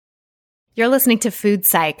You're listening to Food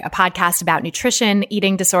Psych, a podcast about nutrition,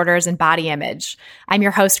 eating disorders, and body image. I'm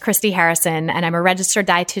your host, Christy Harrison, and I'm a registered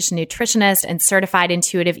dietitian nutritionist and certified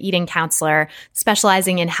intuitive eating counselor,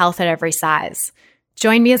 specializing in health at every size.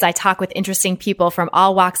 Join me as I talk with interesting people from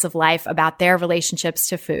all walks of life about their relationships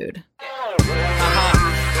to food. I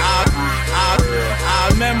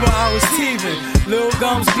remember I was teething, little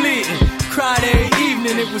gums bleeding, cried every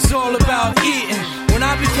evening, it was all about eating. When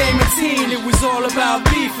I became a teen, it was all about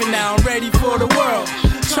beefing. Now I'm ready for the world,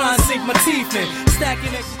 trying to sink my teeth in,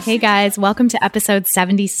 stacking it. Hey guys, welcome to episode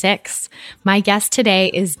 76. My guest today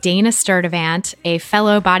is Dana Sturtevant, a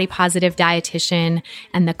fellow body positive dietitian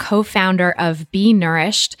and the co-founder of Be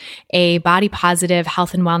Nourished, a body positive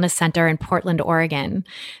health and wellness center in Portland, Oregon.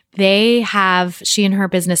 She and her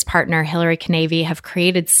business partner, Hillary Canavy, have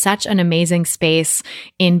created such an amazing space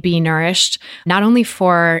in Be Nourished, not only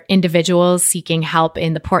for individuals seeking help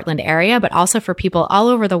in the Portland area, but also for people all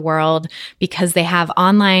over the world, because they have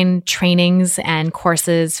online trainings and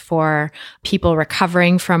courses for people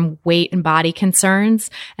recovering from weight and body concerns,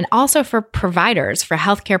 and also for providers, for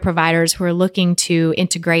healthcare providers who are looking to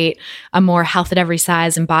integrate a more health at every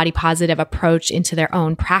size and body positive approach into their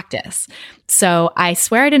own practice. So I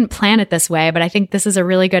swear I didn't plan it this way, but I think this is a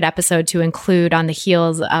really good episode to include on the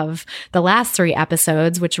heels of the last 3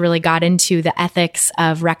 episodes, which really got into the ethics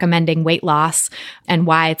of recommending weight loss and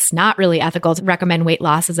why it's not really ethical to recommend weight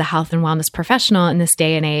loss as a health and wellness professional in this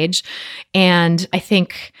day and age. And I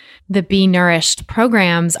think the Be Nourished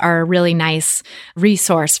programs are a really nice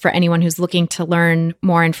resource for anyone who's looking to learn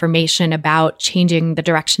more information about changing the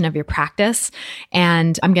direction of your practice.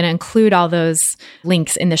 And I'm going to include all those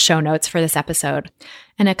links in the show notes for this episode.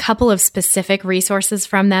 And a couple of specific resources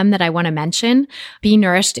from them that I want to mention. Be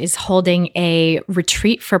Nourished is holding a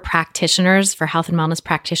retreat for practitioners, for health and wellness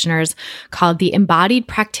practitioners, called the Embodied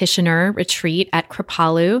Practitioner Retreat at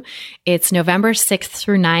Kripalu. It's November 6th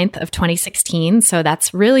through 9th of 2016. So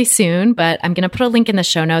that's really soon, but I'm going to put a link in the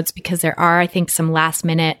show notes because there are, I think, some last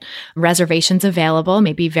minute reservations available,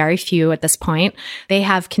 maybe very few at this point. They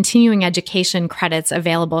have continuing education credits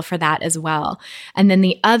available for that as well. And then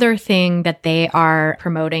the other thing that they are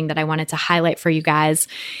promoting that I wanted to highlight for you guys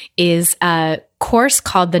is a course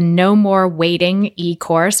called the No More Waiting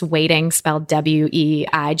e-course, waiting spelled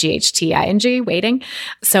W-E-I-G-H-T-I-N-G, waiting.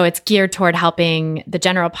 So it's geared toward helping the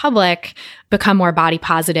general public become more body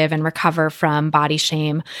positive and recover from body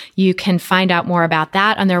shame. You can find out more about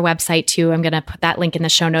that on their website too. I'm going to put that link in the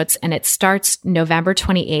show notes, and it starts November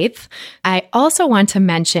 28th. I also want to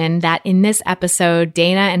mention that in this episode,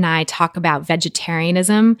 Dana and I talk about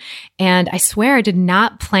vegetarianism, and I swear I did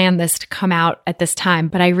not plan this to come out at this time,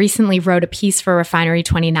 but I recently wrote a piece for Refinery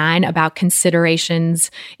 29 about considerations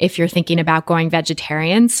if you're thinking about going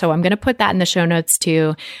vegetarian. So I'm going to put that in the show notes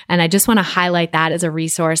too. And I just want to highlight that as a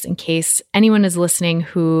resource in case anyone is listening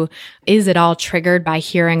who is at all triggered by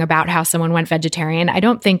hearing about how someone went vegetarian. I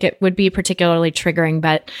don't think it would be particularly triggering,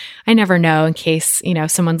 but I never know in case,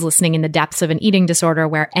 someone's listening in the depths of an eating disorder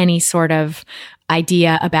where any sort of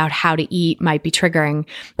idea about how to eat might be triggering.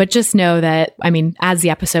 But just know that, as the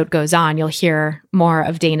episode goes on, you'll hear more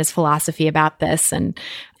of Dana's philosophy about this and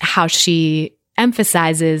how she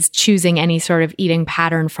emphasizes choosing any sort of eating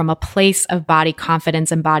pattern from a place of body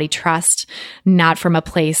confidence and body trust, not from a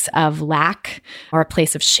place of lack or a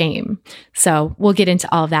place of shame. So we'll get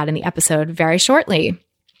into all of that in the episode very shortly.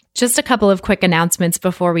 Just a couple of quick announcements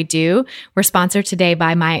before we do. We're sponsored today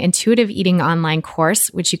by my intuitive eating online course,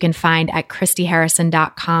 which you can find at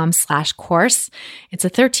christyharrison.com/course. It's a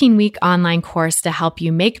 13-week online course to help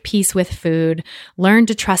you make peace with food, learn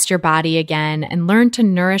to trust your body again, and learn to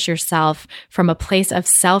nourish yourself from a place of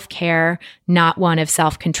self-care, not one of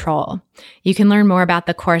self-control. You can learn more about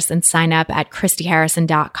the course and sign up at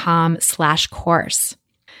christyharrison.com/course.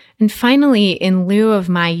 And finally, in lieu of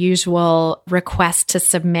my usual request to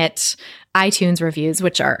submit iTunes reviews,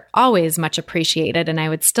 which are always much appreciated and I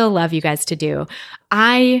would still love you guys to do,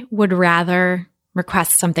 I would rather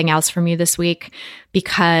request something else from you this week,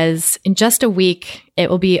 because in just a week, it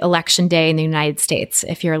will be Election Day in the United States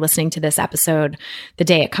if you're listening to this episode the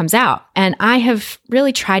day it comes out. And I have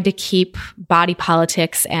really tried to keep body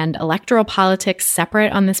politics and electoral politics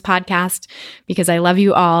separate on this podcast because I love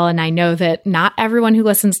you all. And I know that not everyone who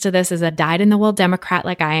listens to this is a dyed-in-the-wool Democrat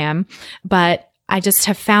like I am, but I just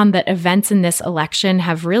have found that events in this election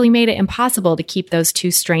have really made it impossible to keep those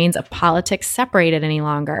two strains of politics separated any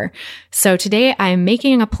longer. So today I'm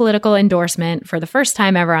making a political endorsement for the first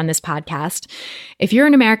time ever on this podcast. If you're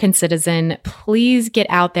an American citizen, please get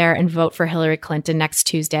out there and vote for Hillary Clinton next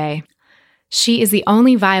Tuesday. She is the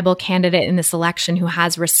only viable candidate in this election who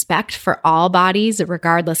has respect for all bodies,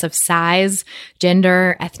 regardless of size,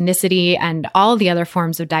 gender, ethnicity, and all the other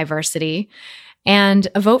forms of diversity. And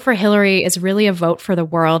a vote for Hillary is really a vote for the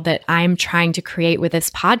world that I'm trying to create with this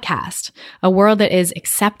podcast, a world that is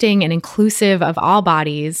accepting and inclusive of all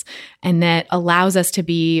bodies and that allows us to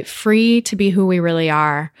be free to be who we really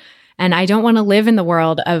are. And I don't want to live in the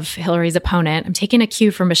world of Hillary's opponent. I'm taking a cue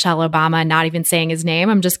from Michelle Obama, not even saying his name.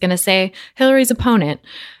 I'm just going to say Hillary's opponent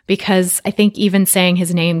because I think even saying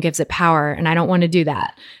his name gives it power. And I don't want to do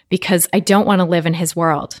that because I don't want to live in his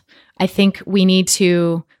world. I think we need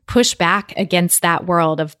to push back against that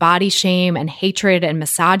world of body shame and hatred and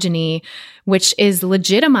misogyny, which is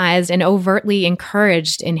legitimized and overtly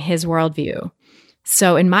encouraged in his worldview.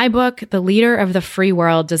 So in my book, the leader of the free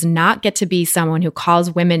world does not get to be someone who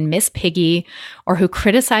calls women Miss Piggy or who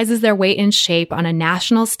criticizes their weight and shape on a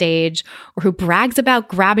national stage or who brags about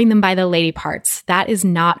grabbing them by the lady parts. That is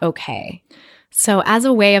not okay. So as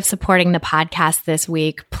a way of supporting the podcast this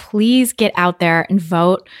week, please get out there and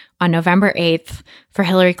vote on November 8th for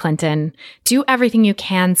Hillary Clinton. Do everything you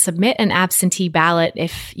can. Submit an absentee ballot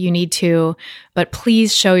if you need to, but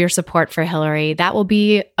please show your support for Hillary. That will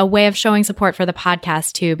be a way of showing support for the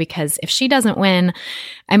podcast too, because if she doesn't win,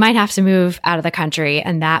 I might have to move out of the country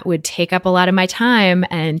and that would take up a lot of my time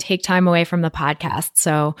and take time away from the podcast.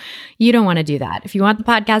 So you don't want to do that. If you want the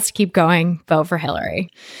podcast to keep going, vote for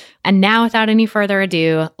Hillary. And now, without any further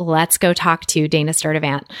ado, let's go talk to Dana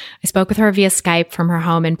Sturtevant. I spoke with her via Skype from her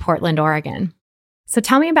home in Portland, Oregon. So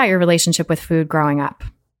tell me about your relationship with food growing up.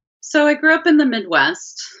 So I grew up in the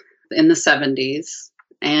Midwest in the 70s,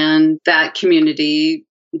 and that community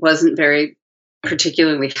wasn't very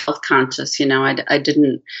particularly health conscious. You know, I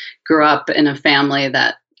didn't grow up in a family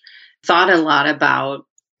that thought a lot about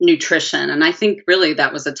nutrition. And I think really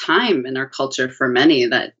that was a time in our culture for many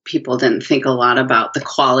that people didn't think a lot about the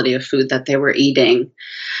quality of food that they were eating.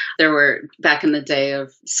 There were, back in the day,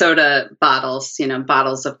 of soda bottles, you know,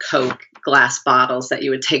 bottles of Coke, glass bottles that you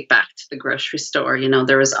would take back to the grocery store. You know,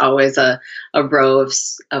 there was always a row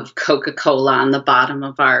of Coca-Cola on the bottom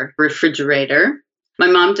of our refrigerator. My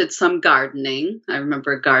mom did some gardening. I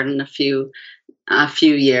remember a garden a few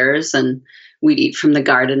years, and we'd eat from the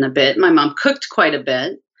garden a bit. My mom cooked quite a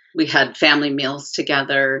bit. We had family meals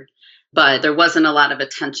together, but there wasn't a lot of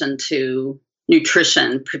attention to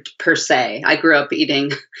nutrition per se. I grew up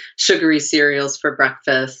eating sugary cereals for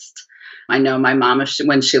breakfast. I know my mom,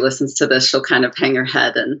 when she listens to this, she'll kind of hang her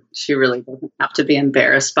head, and she really doesn't have to be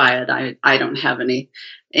embarrassed by it. I don't have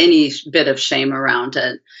any bit of shame around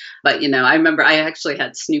it. But, you know, I remember I actually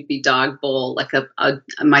had Snoopy dog bowl, like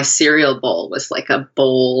my cereal bowl was like a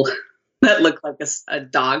bowl that looked like a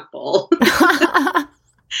dog bowl.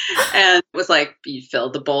 And it was like, you fill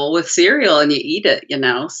the bowl with cereal and you eat it, you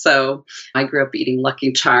know. So I grew up eating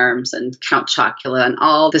Lucky Charms and Count Chocula and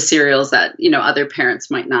all the cereals that, you know, other parents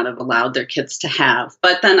might not have allowed their kids to have.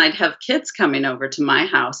 But then I'd have kids coming over to my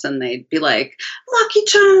house and they'd be like, Lucky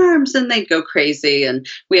Charms, and they'd go crazy. And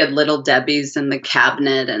we had Little Debbie's in the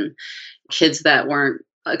cabinet, and kids that weren't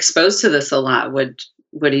exposed to this a lot would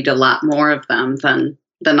eat a lot more of them than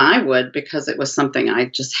I would, because it was something I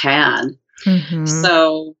just had. Mm-hmm.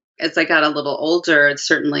 So as I got a little older,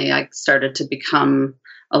 I started to become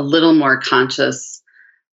a little more conscious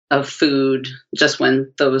of food just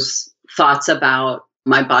when those thoughts about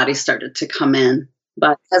my body started to come in.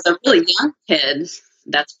 But as a really young kid,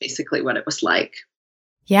 that's basically what it was like.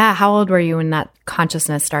 Yeah. How old were you when that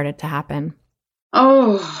consciousness started to happen?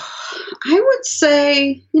 Oh, I would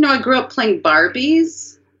say, you know, I grew up playing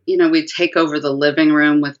Barbies. You know, we'd take over the living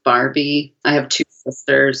room with Barbie. I have two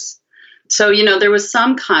sisters. So, you know, there was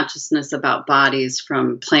some consciousness about bodies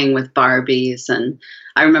from playing with Barbies. And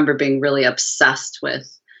I remember being really obsessed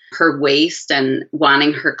with her waist and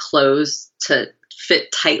wanting her clothes to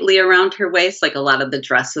fit tightly around her waist. Like a lot of the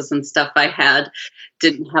dresses and stuff I had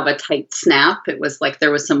didn't have a tight snap. It was like there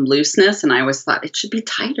was some looseness. And I always thought it should be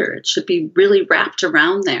tighter. It should be really wrapped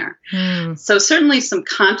around there. So certainly some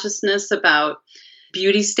consciousness about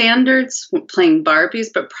beauty standards, playing Barbies,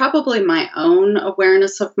 but probably my own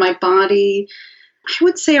awareness of my body, I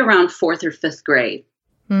would say around 4th or 5th grade.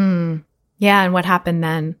 Yeah, and what happened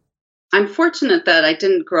then? I'm fortunate that I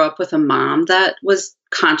didn't grow up with a mom that was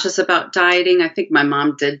conscious about dieting. I think my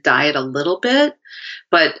mom did diet a little bit,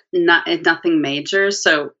 but nothing major.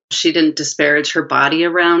 So she didn't disparage her body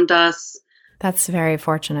around us. That's very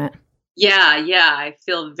fortunate. Yeah, I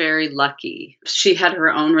feel very lucky. She had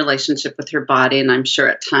her own relationship with her body, and I'm sure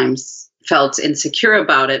at times felt insecure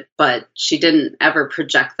about it, but she didn't ever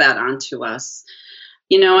project that onto us.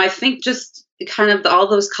 You know, I think just kind of all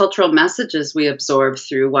those cultural messages we absorb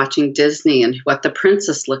through watching Disney and what the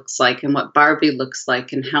princess looks like and what Barbie looks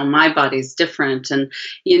like and how my body's different. And,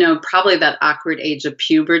 probably that awkward age of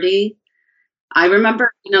puberty. I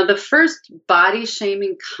remember, the first body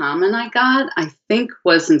shaming comment I got, I think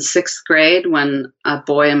was in 6th grade when a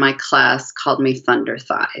boy in my class called me thunder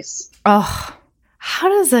thighs. Oh, how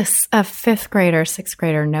does a 5th grader, 6th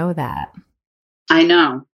grader know that? I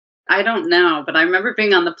know. I don't know, but I remember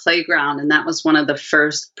being on the playground, and that was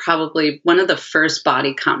probably one of the first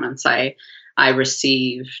body comments I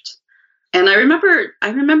received. And I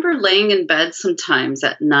remember laying in bed sometimes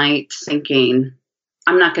at night thinking,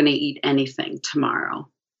 I'm not going to eat anything tomorrow,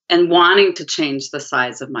 and wanting to change the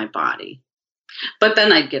size of my body. But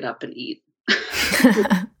then I'd get up and eat.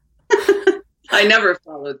 I never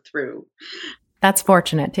followed through. That's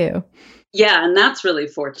fortunate too. Yeah, and that's really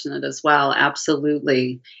fortunate as well.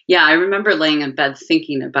 Absolutely. Yeah, I remember laying in bed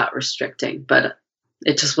thinking about restricting, but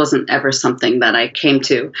it just wasn't ever something that I came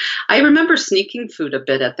to. I remember sneaking food a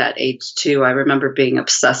bit at that age too. I remember being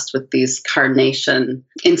obsessed with these Carnation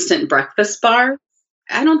instant breakfast bars.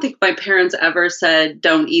 I don't think my parents ever said,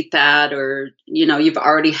 don't eat that, or, you've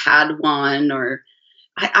already had one, or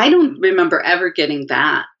I don't remember ever getting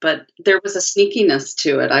that, but there was a sneakiness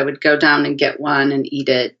to it. I would go down and get one and eat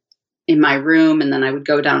it in my room, and then I would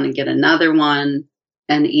go down and get another one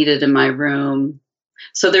and eat it in my room.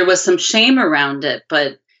 So there was some shame around it,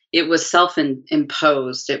 but it was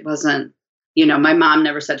self-imposed. It wasn't, my mom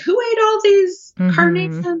never said, who ate all these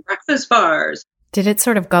Carnation breakfast bars? Did it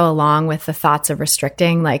sort of go along with the thoughts of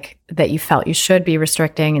restricting, like that you felt you should be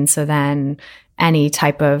restricting, and so then any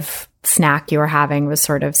type of snack you were having was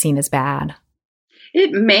sort of seen as bad?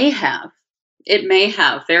 It may have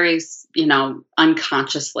very,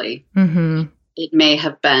 unconsciously. Mm-hmm. It may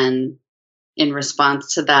have been in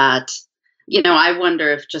response to that. I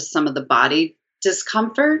wonder if just some of the body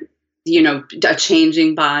discomfort, a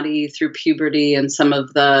changing body through puberty, and some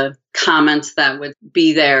of the comments that would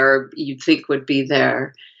be there, or you'd think would be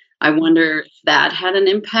there. I wonder if that had an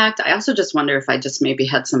impact. I also just wonder if I just maybe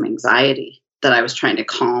had some anxiety that I was trying to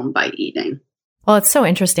calm by eating. Well, it's so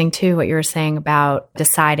interesting, too, what you were saying about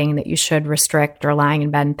deciding that you should restrict or lying in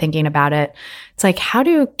bed and thinking about it. It's like, how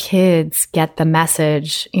do kids get the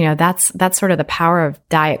message? That's sort of the power of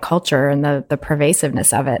diet culture and the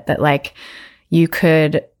pervasiveness of it, that like you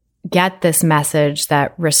could get this message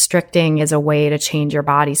that restricting is a way to change your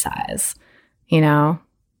body size,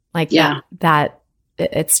 that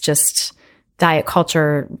it's just diet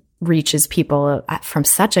culture reaches people from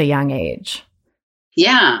such a young age.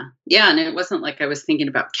 Yeah. And it wasn't like I was thinking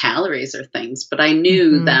about calories or things, but I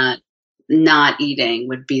knew that not eating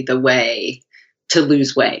would be the way to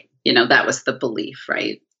lose weight. That was the belief,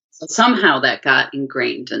 right? So somehow that got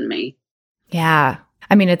ingrained in me. Yeah.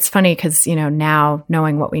 I mean, it's funny because, now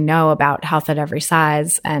knowing what we know about health at every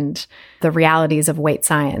size and the realities of weight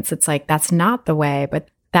science, it's like, that's not the way, but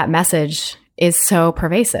that message is so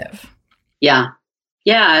pervasive. Yeah.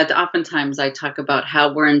 Yeah, oftentimes I talk about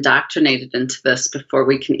how we're indoctrinated into this before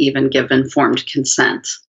we can even give informed consent.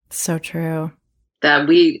 So true. That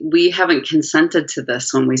we haven't consented to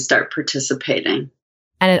this when we start participating.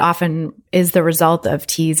 And it often is the result of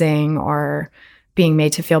teasing or being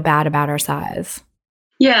made to feel bad about our size.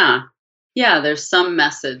 Yeah. Yeah, there's some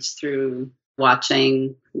message through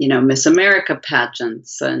watching, Miss America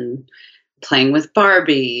pageants and playing with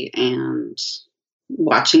Barbie and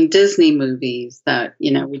watching Disney movies that,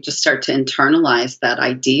 we just start to internalize that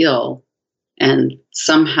ideal, and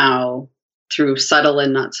somehow through subtle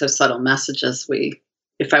and not so subtle messages,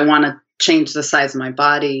 if I want to change the size of my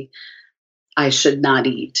body, I should not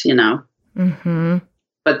eat, Mm-hmm.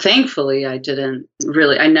 But thankfully I didn't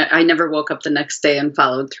really, I never woke up the next day and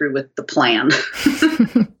followed through with the plan.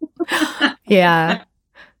 Yeah.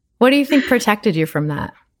 What do you think protected you from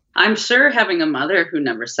that? I'm sure having a mother who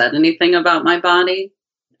never said anything about my body,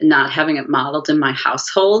 not having it modeled in my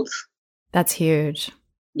household. That's huge.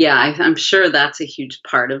 Yeah, I'm sure that's a huge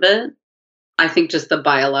part of it. I think just the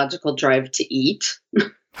biological drive to eat.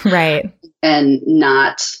 Right. And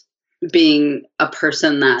not being a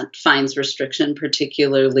person that finds restriction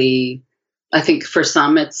particularly, I think for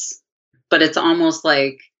some it's almost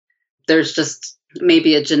like there's just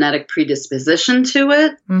maybe a genetic predisposition to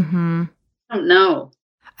it. Mm-hmm. I don't know.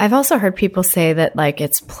 I've also heard people say that like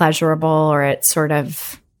it's pleasurable, or it's sort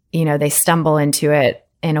of, they stumble into it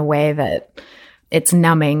in a way that it's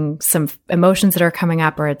numbing some emotions that are coming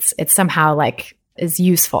up, or it's somehow like is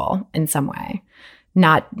useful in some way,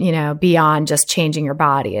 not, beyond just changing your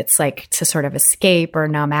body. It's like to sort of escape or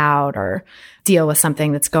numb out or deal with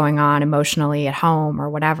something that's going on emotionally at home or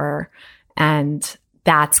whatever. And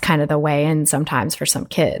that's kind of the way in sometimes for some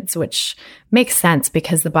kids, which makes sense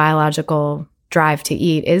because the biological drive to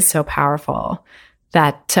eat is so powerful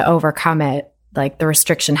that to overcome it, like the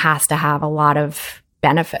restriction has to have a lot of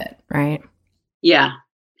benefit, right? Yeah.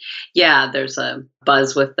 Yeah, there's a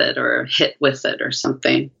buzz with it or a hit with it or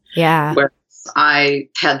something. Yeah. Where I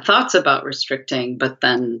had thoughts about restricting, but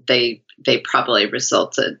then they probably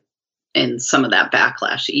resulted in some of that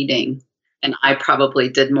backlash eating. And I probably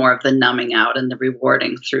did more of the numbing out and the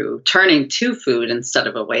rewarding through turning to food instead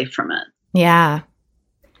of away from it. Yeah.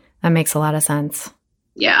 That makes a lot of sense.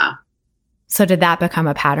 Yeah. So did that become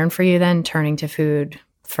a pattern for you then, turning to food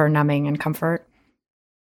for numbing and comfort?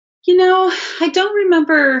 I don't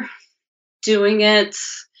remember doing it.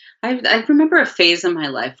 I remember a phase in my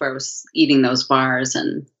life where I was eating those bars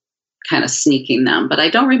and kind of sneaking them, but I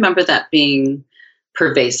don't remember that being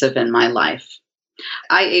pervasive in my life.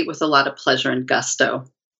 I ate with a lot of pleasure and gusto.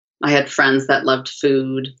 I had friends that loved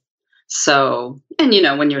food. So, and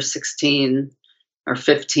when you're 16 or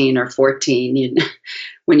 15 or 14,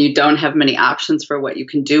 when you don't have many options for what you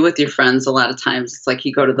can do with your friends, a lot of times it's like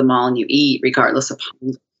you go to the mall and you eat regardless of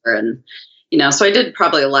hunger. And, so I did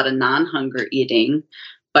probably a lot of non-hunger eating,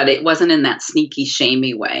 but it wasn't in that sneaky,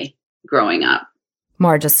 shamey way growing up.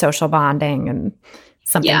 More just social bonding and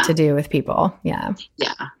something to do with people. Yeah.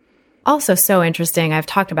 Yeah. Also so interesting. I've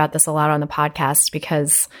talked about this a lot on the podcast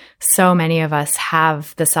because so many of us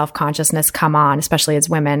have the self-consciousness come on, especially as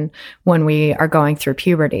women, when we are going through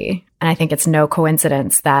puberty. And I think it's no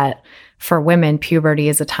coincidence that for women, puberty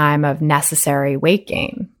is a time of necessary weight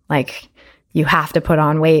gain. Like you have to put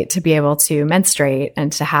on weight to be able to menstruate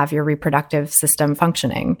and to have your reproductive system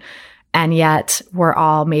functioning. And yet we're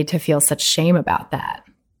all made to feel such shame about that,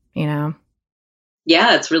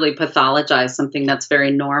 Yeah, it's really pathologized. Something that's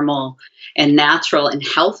very normal and natural and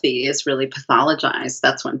healthy is really pathologized.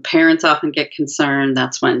 That's when parents often get concerned.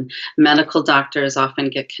 That's when medical doctors often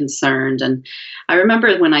get concerned. And I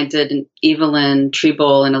remember when I did Evelyn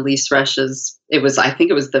Treble and Elise Rush's, I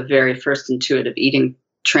think it was the very first intuitive eating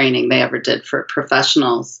training they ever did for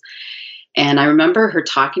professionals. And I remember her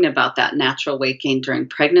talking about that natural weight gain during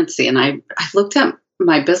pregnancy. And I looked at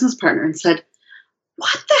my business partner and said,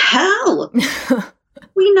 what the hell?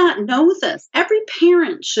 We not know this. Every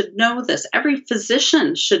parent should know this. Every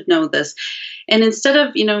physician should know this. And instead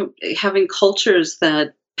of, having cultures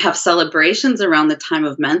that have celebrations around the time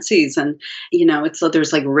of menses and,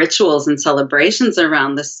 there's like rituals and celebrations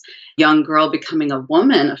around this young girl becoming a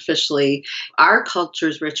woman officially, our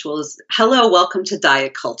culture's ritual is, hello, welcome to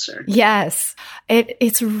diet culture. Yes.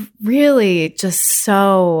 It's really just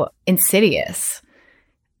so insidious.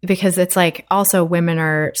 Because it's like also women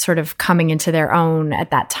are sort of coming into their own at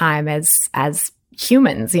that time as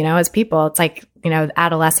humans, as people. It's like,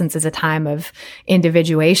 adolescence is a time of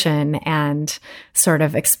individuation and sort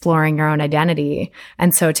of exploring your own identity.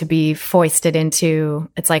 And so to be foisted into,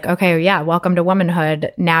 it's like, okay, yeah, welcome to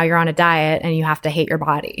womanhood. Now you're on a diet and you have to hate your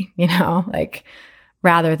body, like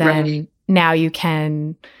rather than now you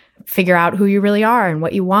can figure out who you really are and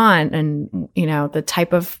what you want and, the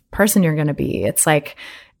type of person you're going to be. It's like,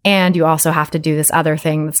 and you also have to do this other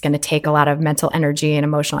thing that's going to take a lot of mental energy and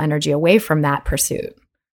emotional energy away from that pursuit.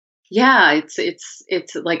 Yeah,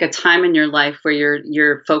 it's like a time in your life where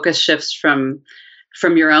your focus shifts from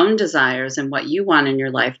your own desires and what you want in your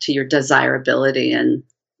life to your desirability and,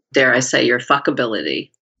 dare I say, your fuckability.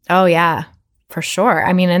 Oh yeah, for sure.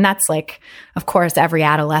 I mean, and that's like, of course, every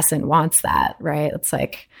adolescent wants that, right? It's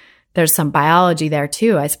like there's some biology there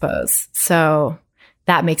too, I suppose. So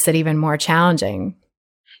that makes it even more challenging.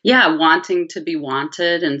 Yeah, wanting to be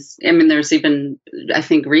wanted. And I mean, there's even, I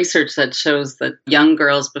think, research that shows that young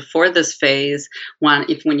girls before this phase when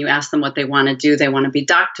you ask them what they want to do, they want to be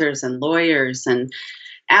doctors and lawyers and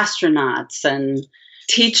astronauts and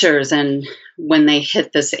teachers. And when they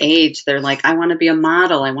hit this age, they're like, I want to be a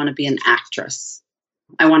model. I want to be an actress.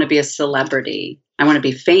 I want to be a celebrity. I want to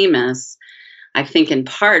be famous. I think in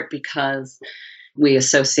part because we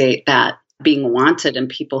associate that being wanted and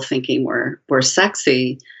people thinking we're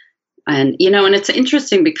sexy. And, and it's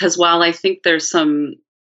interesting because while I think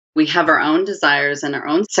we have our own desires and our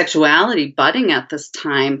own sexuality budding at this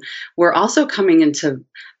time, we're also coming into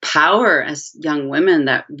power as young women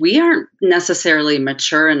that we aren't necessarily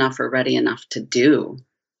mature enough or ready enough to do,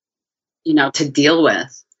 to deal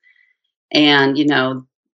with. And,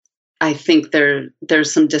 I think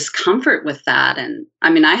there's some discomfort with that. And I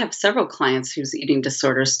mean, I have several clients whose eating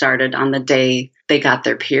disorder started on the day they got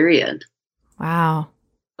their period. Wow.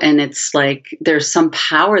 And it's like, there's some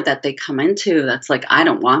power that they come into that's like, I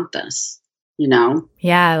don't want this,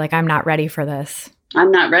 Yeah. Like, I'm not ready for this. I'm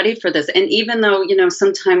not ready for this. And even though,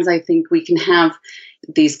 sometimes I think we can have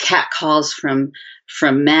these catcalls from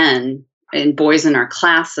men and boys in our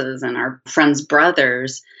classes and our friends'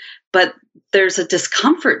 brothers, but there's a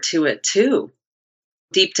discomfort to it too.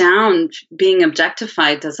 Deep down, being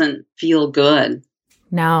objectified doesn't feel good.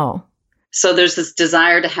 No. So there's this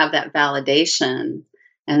desire to have that validation,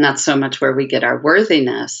 and that's so much where we get our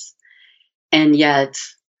worthiness. And yet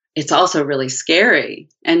it's also really scary.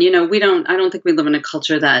 And, I don't think we live in a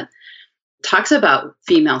culture that talks about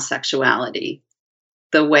female sexuality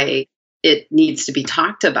the way it needs to be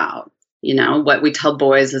talked about. What we tell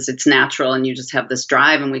boys is it's natural and you just have this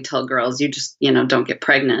drive, and we tell girls, you just, don't get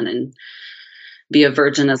pregnant and be a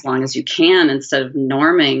virgin as long as you can, instead of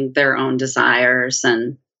norming their own desires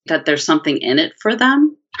and that there's something in it for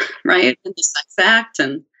them, right? In the sex act.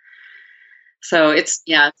 And so it's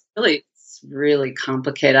really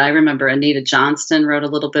complicated. I remember Anita Johnston wrote a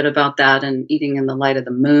little bit about that in Eating in the Light of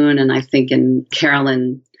the Moon. And I think in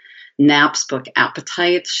Carolyn Knapp's book,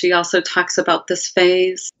 Appetite, she also talks about this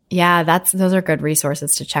phase. Yeah, those are good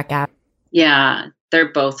resources to check out. Yeah,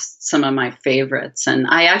 they're both some of my favorites. And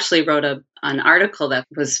I actually wrote an article that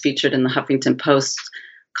was featured in the Huffington Post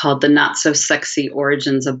called The Not So Sexy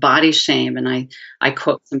Origins of Body Shame. And I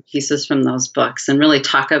quote some pieces from those books and really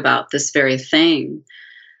talk about this very thing,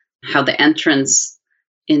 how the entrance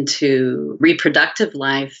into reproductive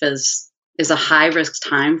life is a high-risk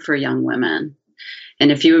time for young women.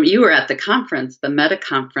 And if you were at the conference, the Meta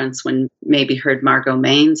conference, when maybe heard Margot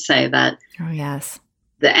Main say that, oh yes,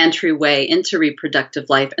 the entryway into reproductive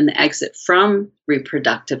life and the exit from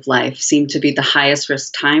reproductive life seem to be the highest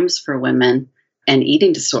risk times for women and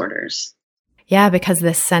eating disorders. Yeah, because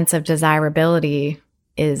this sense of desirability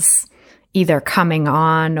is either coming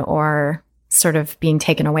on or sort of being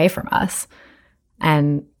taken away from us,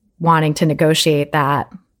 and wanting to negotiate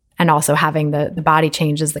that, and also having the body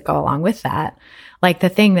changes that go along with that. Like the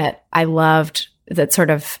thing that I loved that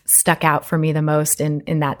sort of stuck out for me the most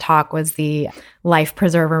in that talk was the life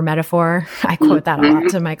preserver metaphor. I quote that a lot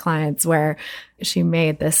to my clients, where she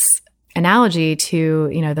made this analogy to,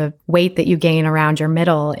 the weight that you gain around your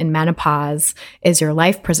middle in menopause is your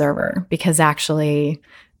life preserver, because actually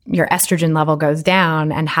your estrogen level goes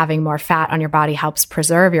down, and having more fat on your body helps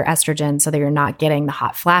preserve your estrogen so that you're not getting the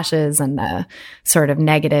hot flashes and the sort of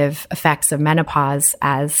negative effects of menopause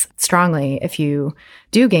as strongly if you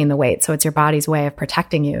do gain the weight. So it's your body's way of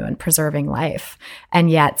protecting you and preserving life. And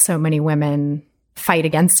yet so many women fight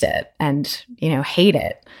against it and, hate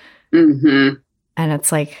it. Mm-hmm. And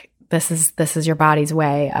it's like, this is your body's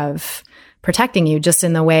way of protecting you, just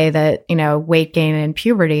in the way that, weight gain in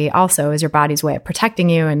puberty also is your body's way of protecting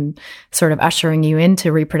you and sort of ushering you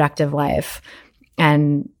into reproductive life.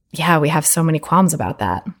 And yeah, we have so many qualms about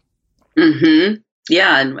that. Mm-hmm.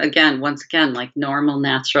 Yeah. And once again, like normal,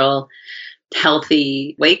 natural,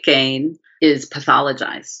 healthy weight gain is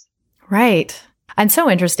pathologized. Right. And so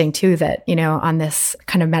interesting too that, on this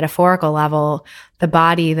kind of metaphorical level, the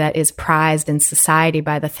body that is prized in society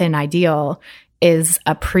by the thin ideal is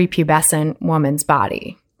a prepubescent woman's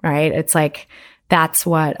body, right? It's like, that's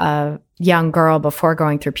what a young girl before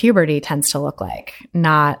going through puberty tends to look like,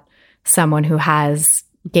 not someone who has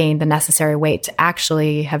gained the necessary weight to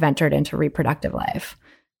actually have entered into reproductive life.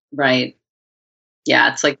 Right.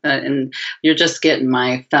 Yeah, it's like that. And you're just getting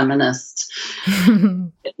my feminist,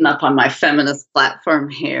 getting up on my feminist platform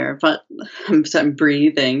here, but I'm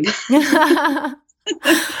breathing.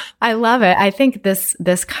 I love it. I think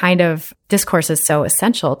this kind of discourse is so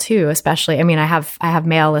essential too, especially, I have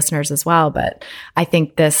male listeners as well, but I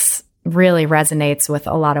think this really resonates with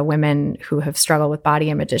a lot of women who have struggled with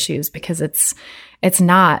body image issues, because it's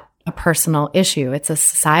not a personal issue. It's a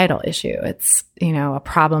societal issue. It's, a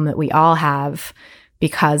problem that we all have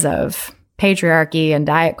because of patriarchy and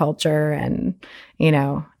diet culture. And,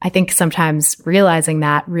 I think sometimes realizing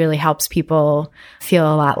that really helps people feel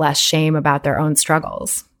a lot less shame about their own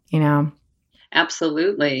struggles,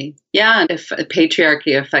 Absolutely. Yeah. If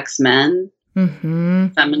patriarchy affects men,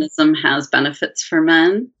 feminism has benefits for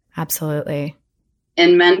men. Absolutely.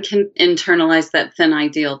 And men can internalize that thin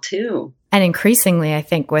ideal too. And increasingly, I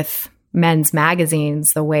think with men's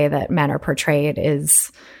magazines, the way that men are portrayed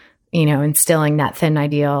is, instilling that thin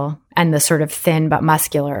ideal and the sort of thin but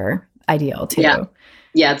muscular ideal too.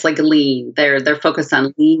 Yeah, it's like lean. They're focused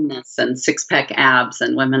on leanness and six-pack abs,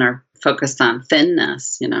 and women are focused on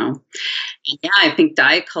thinness, Yeah, I think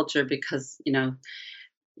diet culture, because,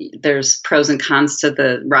 there's pros and cons to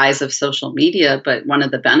the rise of social media, but one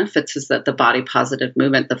of the benefits is that the body positive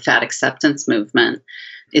movement, the fat acceptance movement,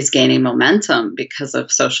 is gaining momentum because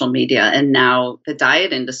of social media. And now the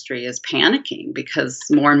diet industry is panicking because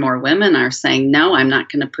more and more women are saying, no, I'm not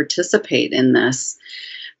going to participate in this.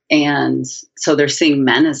 And so they're seeing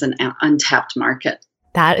men as an untapped market.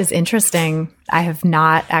 That is interesting. I have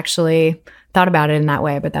not actually thought about it in that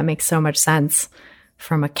way, but that makes so much sense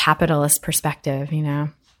from a capitalist perspective, you know.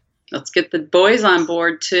 Let's get the boys on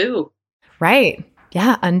board too. Right.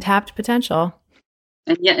 Yeah. Untapped potential.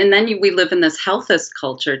 And then we live in this healthist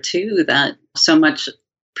culture too, that so much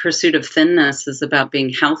pursuit of thinness is about being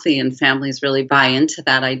healthy, and families really buy into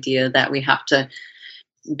that idea that we have to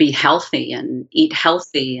be healthy and eat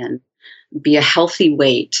healthy and be a healthy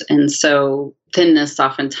weight. And so thinness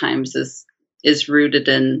oftentimes is rooted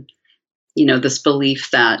in, you know, this belief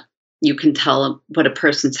that you can tell what a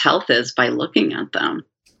person's health is by looking at them.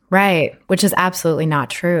 Right. Which is absolutely not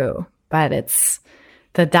true. But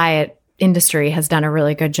the diet industry has done a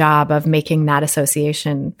really good job of making that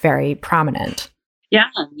association very prominent. Yeah.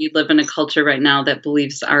 You live in a culture right now that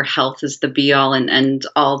believes our health is the be all and end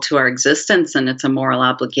all to our existence, and it's a moral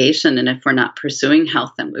obligation. And if we're not pursuing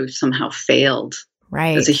health, then we've somehow failed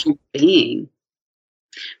as a human being,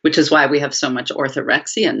 which is why we have so much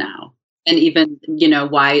orthorexia now. And even, you know,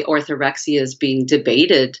 why orthorexia is being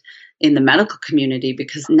debated in the medical community,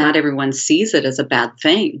 because not everyone sees it as a bad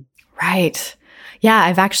thing. Right. Yeah,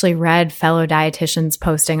 I've actually read fellow dietitians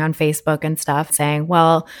posting on Facebook and stuff saying,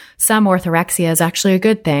 well, some orthorexia is actually a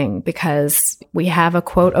good thing because we have a,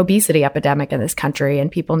 quote, obesity epidemic in this country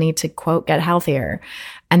and people need to, quote, get healthier.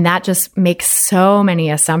 And that just makes so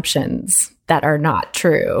many assumptions that are not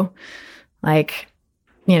true. Like,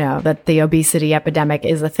 you know, that the obesity epidemic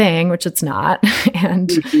is a thing, which it's not, and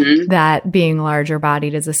that being larger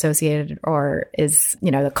bodied is associated or is,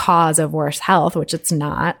 you know, the cause of worse health, which it's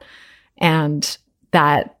not. And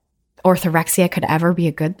that orthorexia could ever be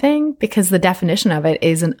a good thing because the definition of it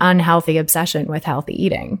is an unhealthy obsession with healthy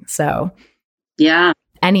eating. So yeah,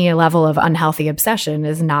 any level of unhealthy obsession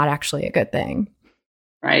is not actually a good thing.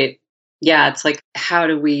 Right. Yeah. It's like, how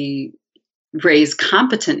do we raise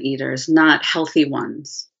competent eaters, not healthy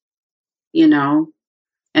ones, you know?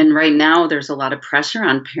 And right now there's a lot of pressure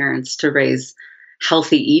on parents to raise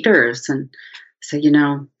healthy eaters. And so, you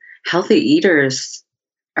know, healthy eaters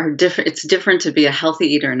are different. It's different to be a healthy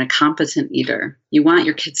eater and a competent eater. You want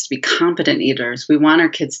your kids to be competent eaters. We want our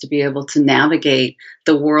kids to be able to navigate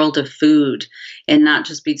the world of food and not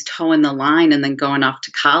just be toeing the line and then going off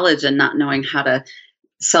to college and not knowing how to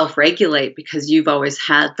self-regulate because you've always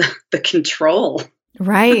had the control.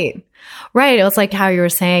 Right. Right. It was like how you were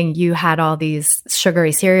saying you had all these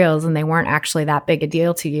sugary cereals and they weren't actually that big a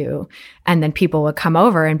deal to you. And then people would come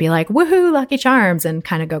over and be like, woohoo, Lucky Charms, and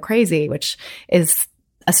kind of go crazy, which is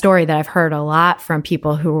a story that I've heard a lot from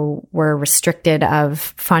people who were restricted of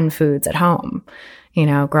fun foods at home, you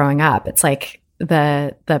know, growing up. It's like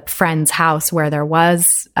the friend's house where there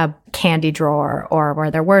was a candy drawer or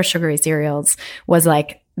where there were sugary cereals was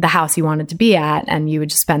like the house you wanted to be at. And you would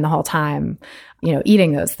just spend the whole time, you know,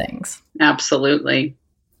 eating those things. Absolutely.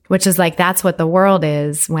 Which is like, that's what the world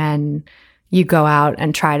is when you go out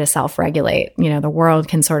and try to self-regulate. You know, the world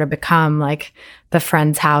can sort of become like the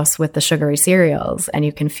friend's house with the sugary cereals, and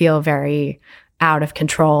you can feel very out of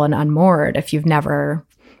control and unmoored if you've never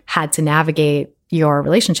had to navigate your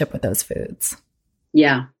relationship with those foods.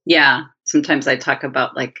 Yeah. Yeah. Sometimes I talk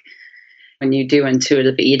about like when you do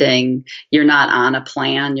intuitive eating, you're not on a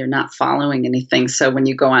plan, you're not following anything. So when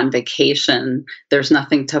you go on vacation, there's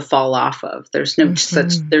nothing to fall off of. There's no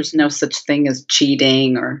such thing as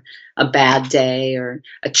cheating or a bad day or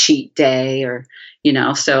a cheat day, or, you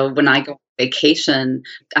know. So when I go on vacation,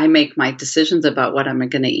 I make my decisions about what I'm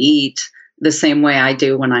going to eat the same way I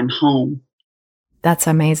do when I'm home. That's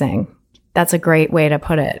amazing. That's a great way to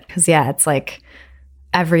put it. Because yeah, it's like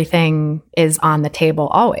everything is on the table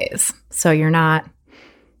always. So you're not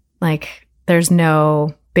like, there's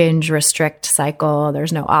no binge restrict cycle.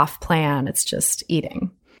 There's no off plan. It's just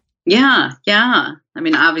eating. Yeah. Yeah. I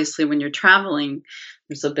mean, obviously when you're traveling,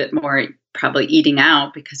 there's a bit more probably eating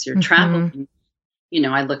out because you're traveling. You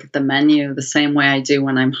know, I look at the menu the same way I do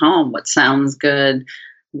when I'm home. What sounds good?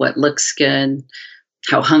 What looks good?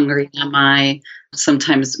 How hungry am I?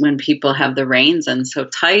 Sometimes when people have the reins in so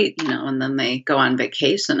tight, you know, and then they go on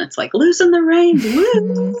vacation, it's like losing the reins,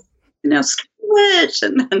 you know, switch.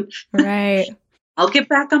 And then right. I'll get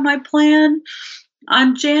back on my plan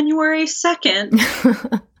on January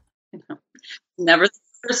 2nd. You know, never the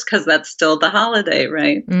first, because that's still the holiday,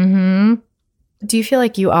 right? Mm-hmm. Do you feel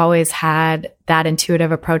like you always had that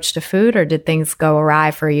intuitive approach to food, or did things go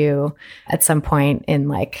awry for you at some point in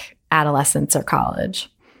like adolescence or college?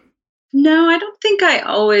 No, I don't think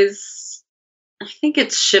I think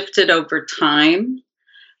it's shifted over time.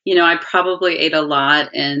 You know, I probably ate a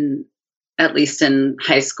lot in at least in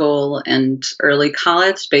high school and early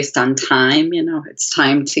college, based on time. It's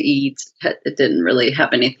time to eat. It didn't really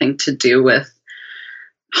have anything to do with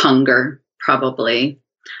hunger, probably.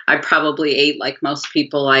 I probably ate like most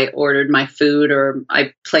people. I ordered my food, or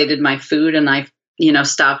I plated my food, and I,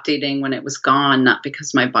 stopped eating when it was gone, not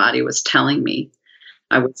because my body was telling me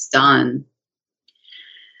I was done.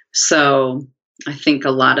 So I think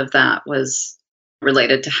a lot of that was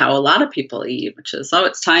related to how a lot of people eat, which is,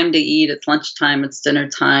 it's time to eat, it's lunchtime, it's dinner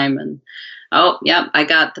time, and I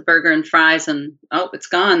got the burger and fries, and it's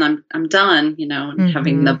gone, I'm done, and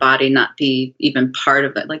having the body not be even part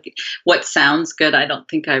of it. Like, what sounds good, I don't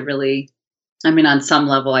think I really, on some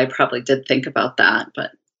level I probably did think about that,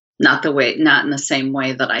 but not in the same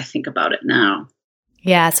way that I think about it now.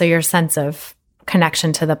 Yeah, so your sense of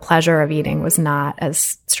connection to the pleasure of eating was not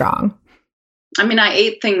as strong. I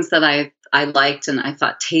ate things that I liked and I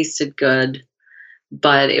thought tasted good,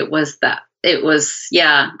 but I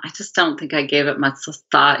just don't think I gave it much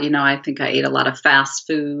thought. I think I ate a lot of fast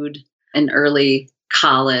food in early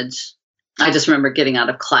college. I just remember getting out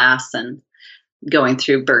of class and going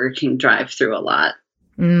through Burger King drive-through a lot.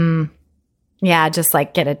 Yeah, just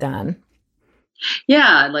like get it done.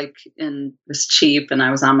 Yeah, and it was cheap, and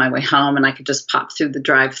I was on my way home, and I could just pop through the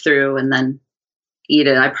drive-through and then eat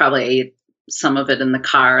it. I probably ate some of it in the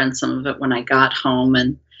car and some of it when I got home,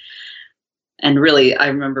 and really, I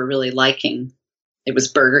remember really liking. It was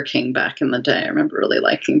Burger King back in the day. I remember really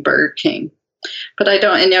liking Burger King, but I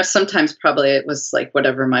don't. And sometimes probably it was like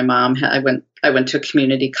whatever my mom had. I went to a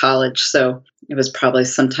community college, so it was probably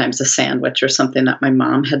sometimes a sandwich or something that my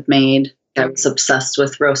mom had made. I was obsessed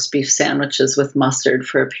with roast beef sandwiches with mustard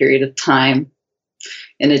for a period of time,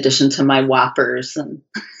 in addition to my Whoppers and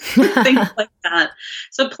things like that.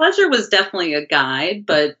 So pleasure was definitely a guide,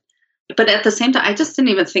 but at the same time, I just didn't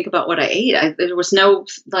even think about what I ate. There was no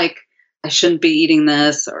I shouldn't be eating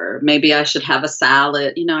this, or maybe I should have a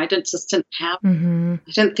salad. I didn't have. I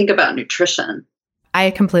didn't think about nutrition.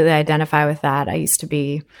 I completely identify with that. I used to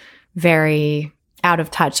be very out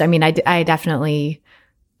of touch. I definitely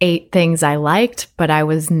ate things I liked, but I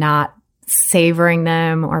was not savoring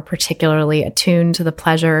them or particularly attuned to the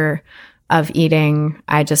pleasure of eating.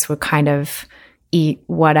 I just would kind of eat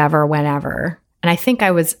whatever, whenever. And I think I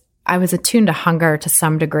was attuned to hunger to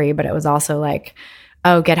some degree, but it was also like,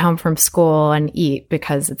 get home from school and eat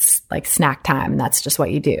because it's like snack time. That's just what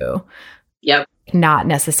you do. Yep. Not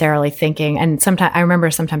necessarily thinking. And sometimes I remember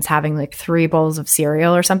having like 3 bowls of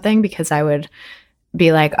cereal or something, because I would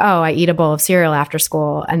be like, I eat a bowl of cereal after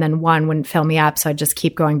school, and then one wouldn't fill me up. So I'd just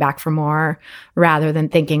keep going back for more, rather than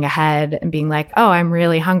thinking ahead and being like, I'm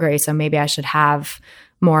really hungry, so maybe I should have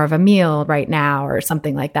more of a meal right now, or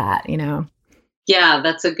something like that, Yeah,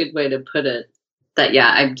 that's a good way to put it. That,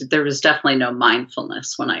 there was definitely no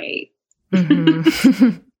mindfulness when I ate.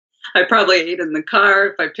 I probably ate in the car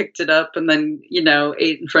if I picked it up, and then,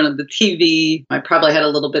 ate in front of the TV. I probably had a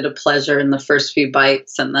little bit of pleasure in the first few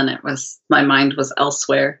bites, and then my mind was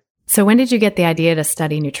elsewhere. So when did you get the idea to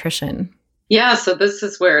study nutrition? Yeah, so this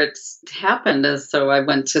is where it's happened. So I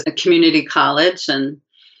went to a community college and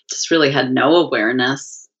just really had no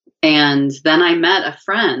awareness. And then I met a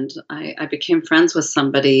friend. I became friends with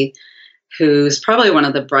somebody who's probably one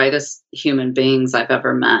of the brightest human beings I've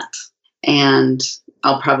ever met. And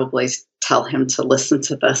I'll probably tell him to listen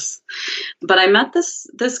to this. But I met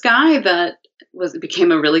this guy that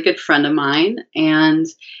became a really good friend of mine, and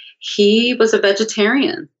he was a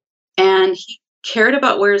vegetarian, and he cared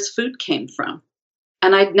about where his food came from.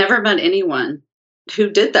 And I'd never met anyone who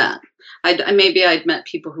did that. Maybe I'd met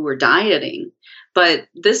people who were dieting, but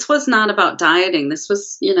this was not about dieting. This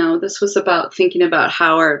was about thinking about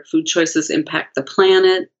how our food choices impact the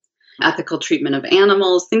planet, ethical treatment of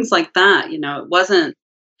animals, things like that. It wasn't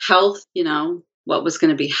health, what was going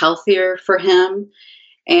to be healthier for him.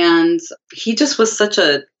 And he just was such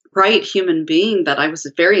a bright human being that I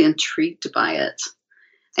was very intrigued by it.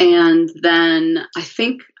 And then I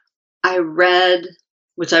think I read,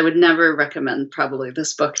 which I would never recommend probably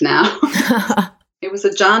this book now. It was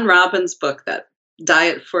a John Robbins book, that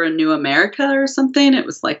Diet for a New America or something. It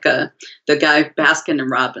was like the guy, Baskin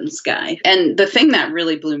and Robbins guy. And the thing that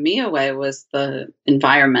really blew me away was the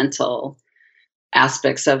environmental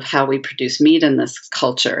aspects of how we produce meat in this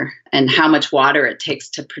culture, and how much water it takes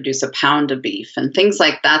to produce a pound of beef, and things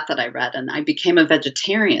like that I read. And I became a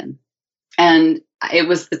vegetarian. And it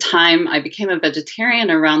was the time I became a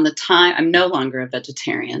vegetarian, around the time, I'm no longer a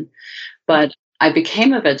vegetarian, but I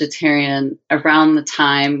became a vegetarian around the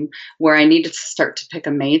time where I needed to start to pick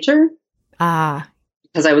a major.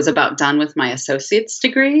 because I was about done with my associate's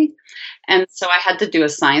degree. And so I had to do a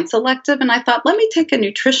science elective. And I thought, let me take a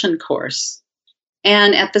nutrition course.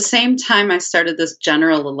 And at the same time, I started this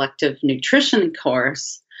general elective nutrition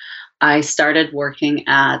course. I started working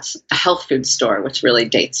at a health food store, which really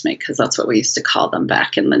dates me because that's what we used to call them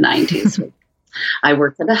back in the 90s. I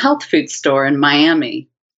worked at a health food store in Miami.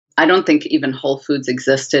 I don't think even Whole Foods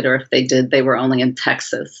existed, or if they did, they were only in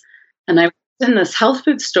Texas. And I worked in this health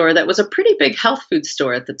food store that was a pretty big health food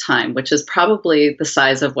store at the time, which is probably the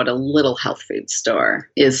size of what a little health food store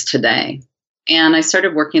is today. And I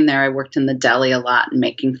started working there. I worked in the deli a lot and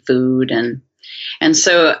making food. And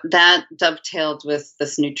so that dovetailed with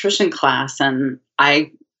this nutrition class. And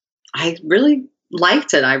I really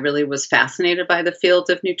liked it. I really was fascinated by the field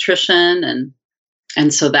of nutrition.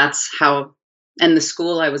 And so that's how, and the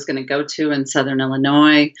school I was going to go to in Southern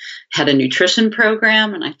Illinois had a nutrition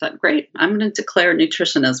program. And I thought, great, I'm going to declare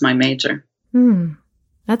nutrition as my major.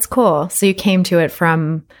 That's cool. So you came to it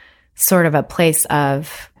from sort of a place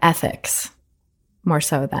of ethics, more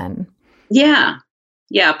so than. Yeah,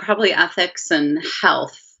 probably ethics and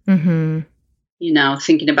health. You know,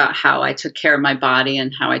 thinking about how I took care of my body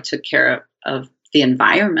and how I took care of the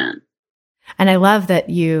environment. And I love that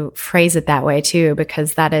you phrase it that way too,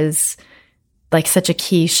 because that is like such a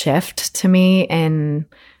key shift to me in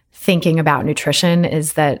thinking about nutrition,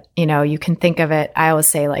 is that, you know, you can think of it, I always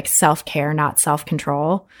say like self-care, not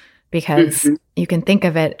self-control, because you can think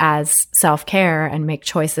of it as self-care and make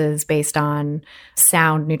choices based on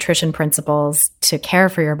sound nutrition principles to care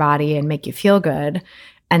for your body and make you feel good.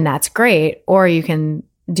 And that's great. Or you can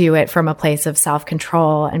do it from a place of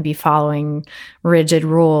self-control and be following rigid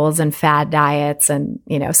rules and fad diets and,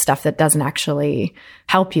 you know, stuff that doesn't actually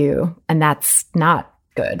help you. And that's not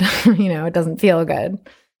good. You know, it doesn't feel good.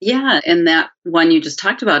 Yeah. And that one you just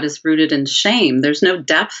talked about is rooted in shame. There's no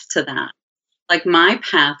depth to that. Like my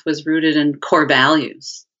path was rooted in core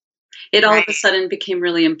values. It all of a sudden became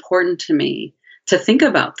really important to me to think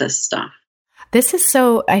about this stuff.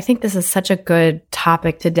 I think this is such a good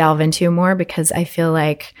topic to delve into more, because I feel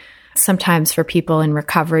like sometimes for people in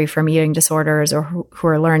recovery from eating disorders or who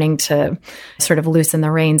are learning to sort of loosen the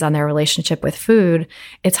reins on their relationship with food,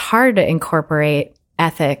 it's hard to incorporate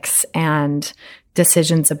ethics and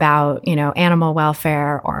decisions about, you know, animal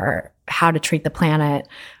welfare or how to treat the planet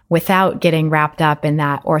without getting wrapped up in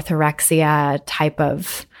that orthorexia type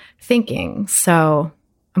of thinking. So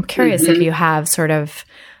I'm curious if you have sort of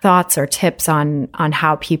thoughts or tips on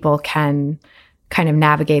how people can kind of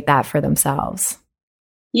navigate that for themselves.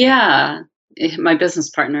 Yeah. My business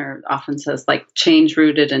partner often says, like, change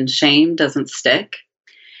rooted in shame doesn't stick.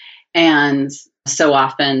 And so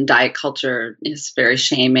often diet culture is very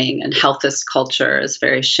shaming and healthist culture is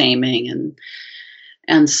very shaming.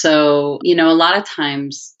 And so, you know, a lot of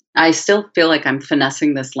times I still feel like I'm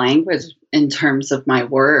finessing this language in terms of my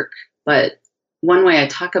work. But one way I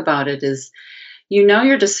talk about it is, you know,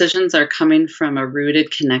 your decisions are coming from a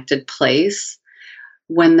rooted, connected place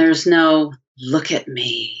when there's no, look at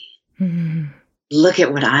me, look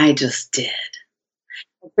at what I just did.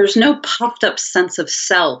 There's no puffed up sense of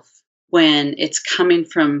self when it's coming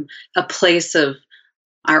from a place of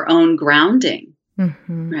our own grounding,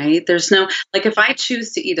 right? There's no, like, if I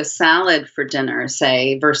choose to eat a salad for dinner,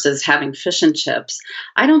 say, versus having fish and chips,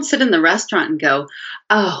 I don't sit in the restaurant and go,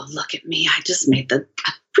 oh, look at me, I just made a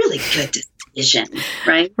really good decision,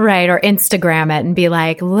 right? Right, or Instagram it and be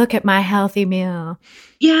like, look at my healthy meal.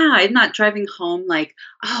 Yeah, I'm not driving home like,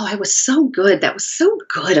 oh, I was so good. That was so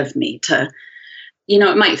good of me to, you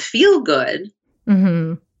know, it might feel good,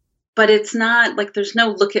 but it's not like there's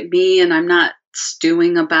no look at me and I'm not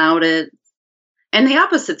stewing about it. And the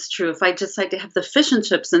opposite's true. If I decide to have the fish and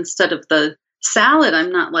chips instead of the salad,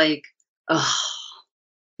 I'm not like, oh,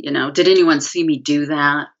 you know, did anyone see me do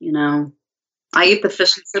that? You know, I eat the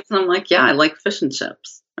fish and chips and I'm like, yeah, I like fish and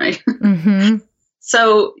chips, right?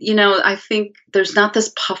 So, you know, I think there's not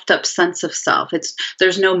this puffed up sense of self.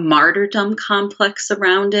 There's no martyrdom complex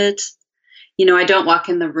around it. You know, I don't walk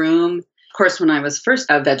in the room. Of course, when I was first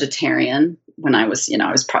a vegetarian, when I was, you know,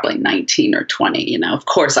 I was probably 19 or 20, you know, of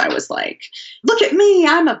course I was like, look at me,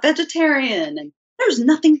 I'm a vegetarian and there's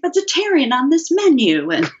nothing vegetarian on this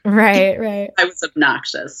menu. And right. I was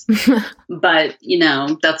obnoxious. But, you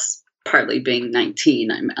know, that's partly being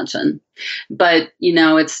 19, I imagine. But, you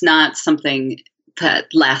know, it's not something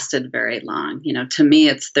that lasted very long. You know, to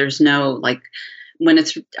me, there's no, like, when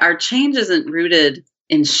our change isn't rooted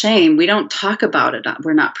in shame, we don't talk about it.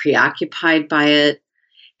 We're not preoccupied by it.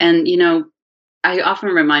 And, you know, I often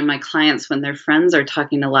remind my clients when their friends are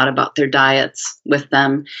talking a lot about their diets with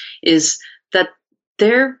them is that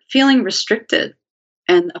they're feeling restricted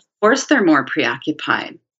And of course, they're more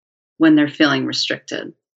preoccupied when they're feeling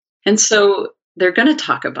restricted. And so they're going to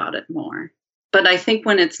talk about it more. But I think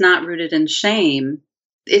when it's not rooted in shame,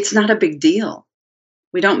 it's not a big deal.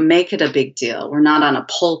 We don't make it a big deal. We're not on a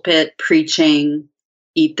pulpit preaching,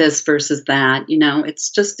 eat this versus that.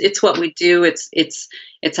 It's what we do.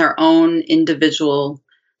 It's our own individual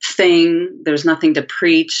thing. There's nothing to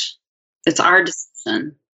preach. It's our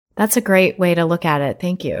decision. That's a great way to look at it.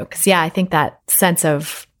 Thank you. Because I think that sense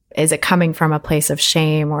of, is it coming from a place of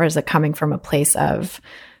shame or is it coming from a place of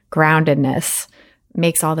groundedness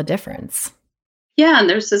makes all the difference. Yeah, and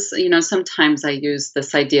there's this, sometimes I use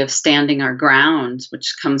this idea of standing our ground,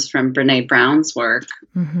 which comes from Brené Brown's work.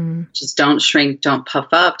 Mm-hmm. Just don't shrink, don't puff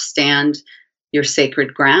up, stand your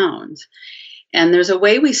sacred ground. And there's a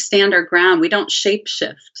way we stand our ground. We don't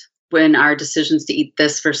shapeshift when our decisions to eat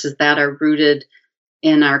this versus that are rooted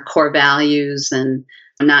in our core values and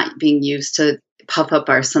not being used to puff up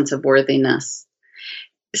our sense of worthiness.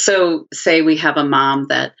 So say we have a mom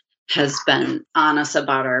that has been honest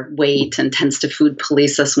about our weight and tends to food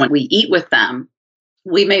police us when we eat with them.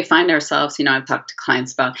 We may find ourselves, I've talked to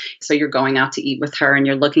clients about, so you're going out to eat with her and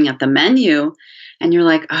you're looking at the menu and you're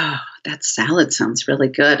like, oh, that salad sounds really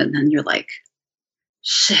good. And then you're like,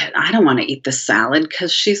 shit, I don't want to eat the salad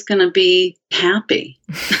because she's going to be happy.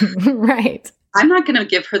 Right. I'm not going to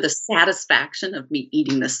give her the satisfaction of me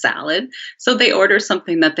eating the salad. So they order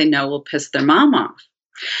something that they know will piss their mom off.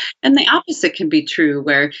 And the opposite can be true,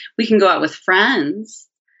 where we can go out with friends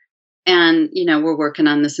and, we're working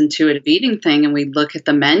on this intuitive eating thing and we look at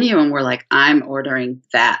the menu and we're like, I'm ordering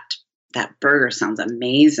that. That burger sounds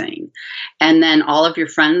amazing. And then all of your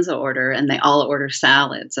friends order and they all order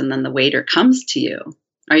salads. And then the waiter comes to you.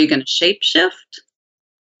 Are you going to shapeshift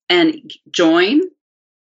and join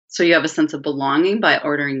so you have a sense of belonging by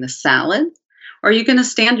ordering the salad? Or are you going to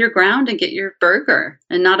stand your ground and get your burger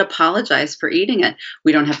and not apologize for eating it?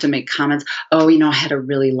 We don't have to make comments. Oh, I had a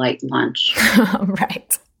really light lunch.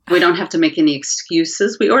 Right. We don't have to make any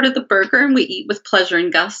excuses. We order the burger and we eat with pleasure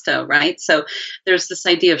and gusto, right? So there's this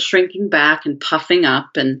idea of shrinking back and puffing up,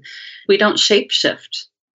 and we don't shapeshift.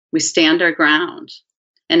 We stand our ground.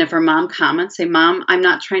 And if our mom comments, say, Mom, I'm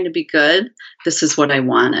not trying to be good. This is what I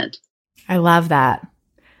wanted. I love that.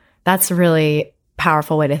 That's a really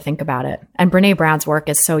powerful way to think about it. And Brené Brown's work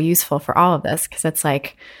is so useful for all of this because it's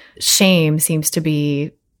like shame seems to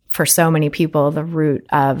be, for so many people, the root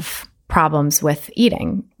of problems with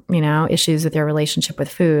eating. Issues with your relationship with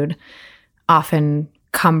food often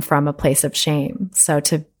come from a place of shame. So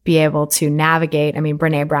to be able to navigate,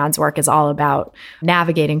 Brené Brown's work is all about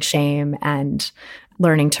navigating shame and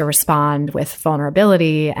learning to respond with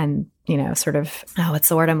vulnerability and, sort of, what's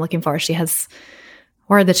the word I'm looking for? She has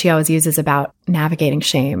word that she always uses about navigating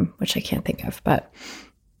shame, which I can't think of. But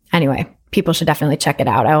anyway, people should definitely check it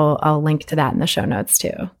out. I'll link to that in the show notes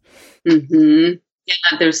too. Mm-hmm.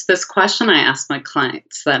 Yeah, there's this question I ask my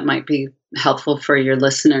clients that might be helpful for your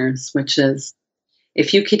listeners, which is,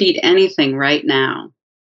 if you could eat anything right now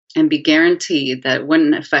and be guaranteed that it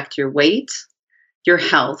wouldn't affect your weight, your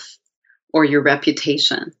health, or your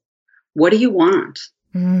reputation, what do you want?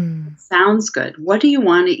 Sounds good. What do you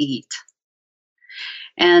want to eat?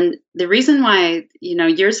 And the reason why,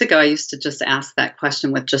 years ago, I used to just ask that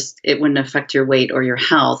question with just, it wouldn't affect your weight or your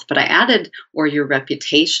health, but I added, or your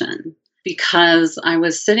reputation, because I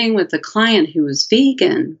was sitting with a client who was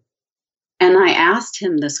vegan and I asked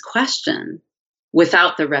him this question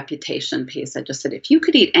without the reputation piece. I just said, if you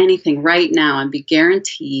could eat anything right now and be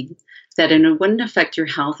guaranteed that it wouldn't affect your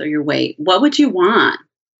health or your weight, what would you want?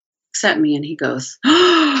 Except me. And he goes,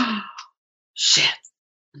 oh, shit.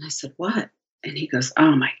 And I said, what? And he goes,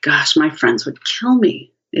 oh my gosh, my friends would kill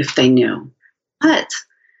me if they knew. What?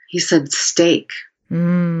 He said, steak.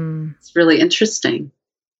 It's really interesting.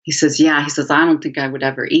 He says, yeah. He says, I don't think I would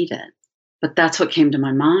ever eat it. But that's what came to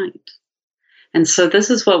my mind. And so this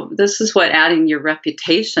is what adding your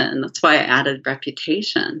reputation, that's why I added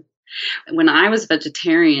reputation. When I was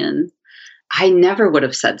vegetarian, I never would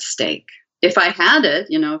have said steak. If I had it,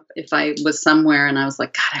 if I was somewhere and I was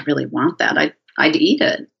like, God, I really want that, I'd eat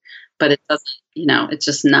it. But it doesn't, it's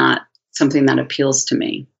just not something that appeals to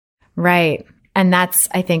me. Right. And that's,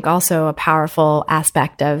 I think, also a powerful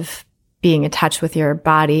aspect of being in touch with your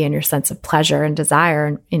body and your sense of pleasure and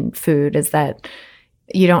desire in food, is that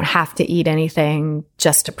you don't have to eat anything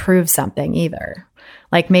just to prove something either.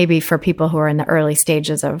 Like maybe for people who are in the early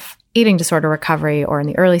stages of eating disorder recovery or in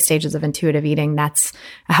the early stages of intuitive eating, that's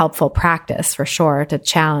a helpful practice for sure, to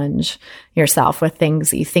challenge yourself with things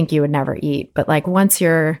that you think you would never eat. But like once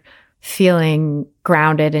you're feeling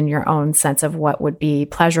grounded in your own sense of what would be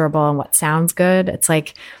pleasurable and what sounds good, it's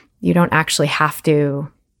like You don't actually have to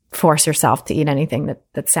force yourself to eat anything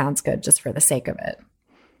that sounds good just for the sake of it.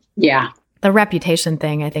 Yeah. The reputation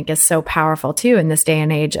thing, I think, is so powerful too in this day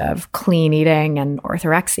and age of clean eating and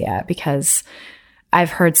orthorexia, because I've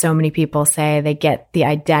heard so many people say they get the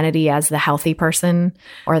identity as the healthy person,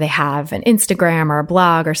 or they have an Instagram or a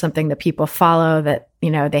blog or something that people follow that,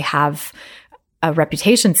 they have a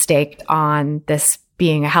reputation staked on this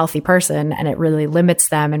being a healthy person, and it really limits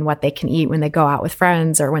them in what they can eat when they go out with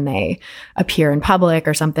friends or when they appear in public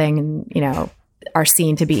or something and, are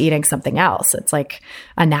seen to be eating something else. It's like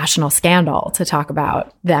a national scandal to talk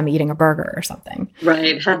about them eating a burger or something.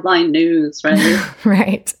 Right. Headline news, right?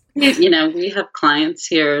 Right. We have clients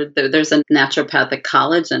here. There's a naturopathic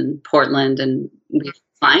college in Portland, and we have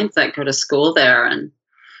clients that go to school there and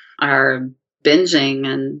are binging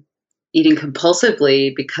and eating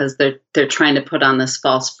compulsively because they're trying to put on this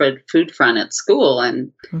false food front at school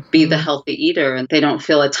and be the healthy eater, and they don't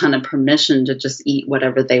feel a ton of permission to just eat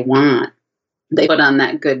whatever they want. They put on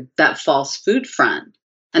that false food front,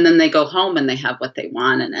 and then they go home and they have what they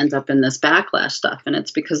want and end up in this backlash stuff. And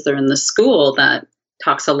it's because they're in the school that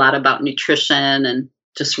talks a lot about nutrition and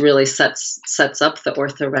just really sets up the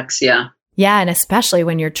orthorexia. Yeah. And especially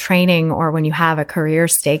when you're training or when you have a career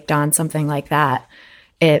staked on something like that,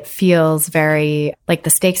 it feels very like the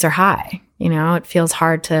stakes are high. It feels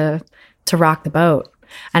hard to rock the boat.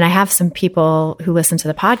 And I have some people who listen to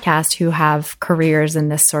the podcast who have careers in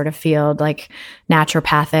this sort of field, like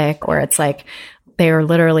naturopathic, or it's like they're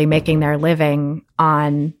literally making their living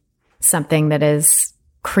on something that is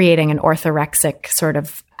creating an orthorexic sort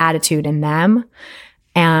of attitude in them.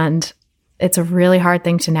 And it's a really hard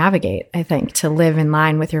thing to navigate, I think, to live in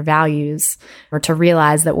line with your values, or to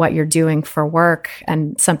realize that what you're doing for work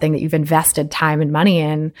and something that you've invested time and money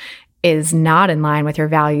in is not in line with your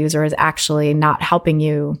values, or is actually not helping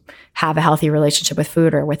you have a healthy relationship with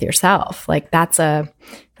food or with yourself. Like that's a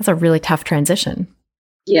really tough transition.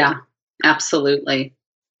 Yeah, absolutely.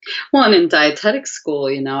 Well, and in dietetic school,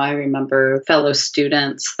 I remember fellow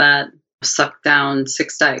students that sucked down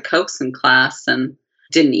 6 Diet Cokes in class and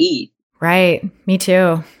didn't eat. Right. Me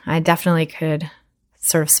too. I definitely could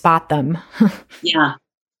sort of spot them. Yeah.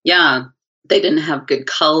 Yeah. They didn't have good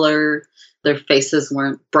color. Their faces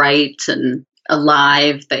weren't bright and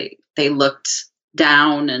alive. They looked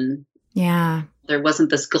down, and there wasn't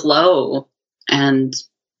this glow. And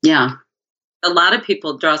yeah, draws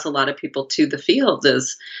a lot of people to the field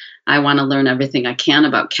is, I want to learn everything I can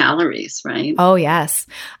about calories, right? Oh, yes.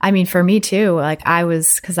 I mean, for me too, like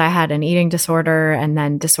because I had an eating disorder and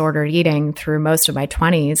then disordered eating through most of my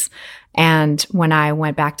 20s. And when I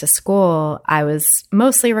went back to school, I was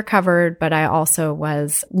mostly recovered, but I also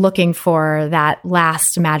was looking for that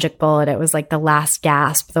last magic bullet. It was like the last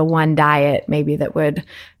gasp, the one diet maybe that would,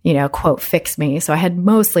 quote, fix me. So I had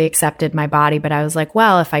mostly accepted my body, but I was like,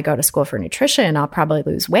 well, if I go to school for nutrition, I'll probably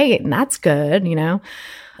lose weight, and that's good,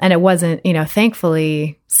 And it wasn't,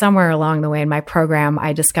 thankfully, somewhere along the way in my program,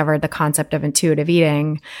 I discovered the concept of intuitive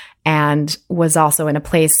eating, and was also in a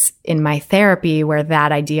place in my therapy where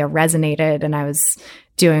that idea resonated. And I was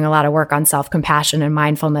doing a lot of work on self-compassion and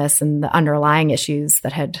mindfulness and the underlying issues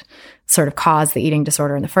that had sort of caused the eating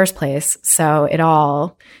disorder in the first place. So it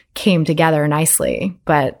all came together nicely.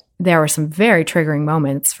 But there were some very triggering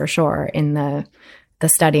moments for sure in the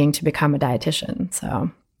studying to become a dietitian.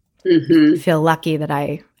 So I feel lucky that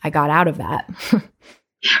I got out of that.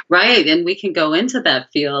 Right. And we can go into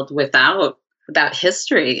that field without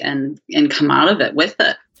history and come out of it with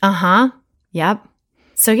it. Yep.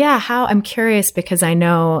 So yeah, I'm curious, because I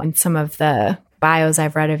know in some of the bios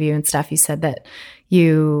I've read of you and stuff, you said that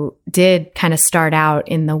you did kind of start out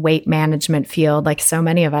in the weight management field, like so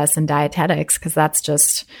many of us in dietetics, because that's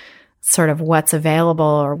just sort of what's available,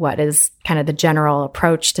 or what is kind of the general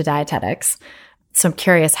approach to dietetics. So I'm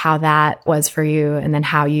curious how that was for you, and then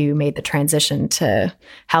how you made the transition to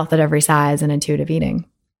health at every size and intuitive eating.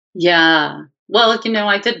 Yeah. Well,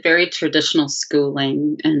 I did very traditional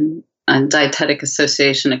schooling and a Dietetic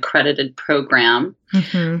Association accredited program.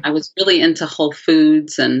 I was really into whole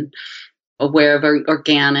foods and aware of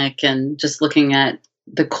organic, and just looking at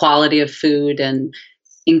the quality of food and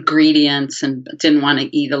ingredients, and didn't want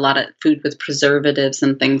to eat a lot of food with preservatives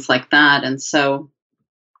and things like that. And so,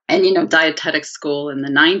 dietetic school in the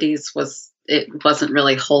 90s wasn't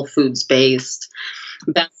really whole foods based.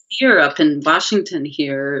 Back here up in Washington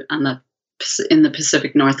here in the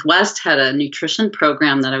Pacific Northwest had a nutrition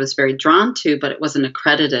program that I was very drawn to, but it wasn't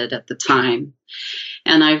accredited at the time.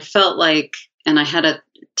 And I felt like, and I had a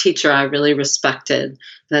teacher I really respected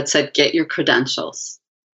that said, get your credentials,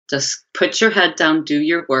 just put your head down, do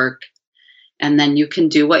your work, and then you can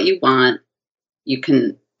do what you want. You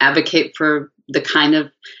can advocate for the kind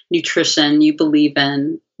of nutrition you believe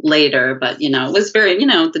in later. But, it was very,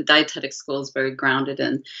 the dietetic school is very grounded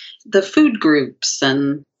in the food groups,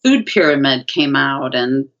 and food pyramid came out,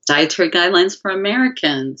 and dietary guidelines for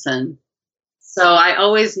Americans. And so I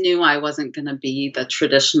always knew I wasn't going to be the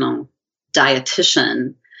traditional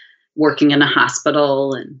dietitian working in a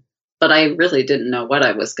hospital, but I really didn't know what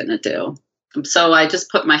I was going to do. So I just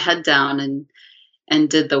put my head down and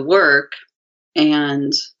did the work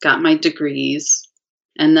and got my degrees.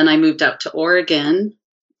 And then I moved out to Oregon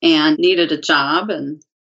and needed a job. And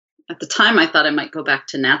at the time, I thought I might go back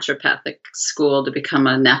to naturopathic school to become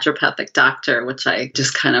a naturopathic doctor, which I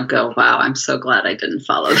just kind of go, wow, I'm so glad I didn't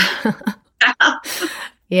follow that.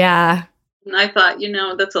 Yeah. And I thought,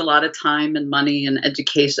 that's a lot of time and money and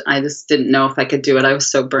education. I just didn't know if I could do it. I was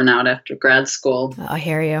so burnt out after grad school. I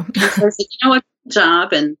hear you. So I said, what,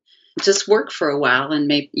 job, and just work for a while, and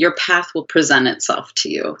maybe your path will present itself to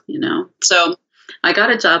you, So I got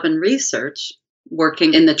a job in research,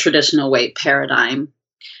 working in the traditional weight paradigm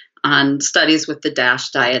on studies with the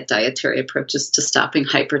DASH diet, dietary approaches to stopping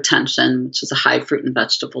hypertension, which is a high fruit and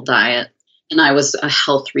vegetable diet. And I was a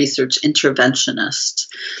health research interventionist.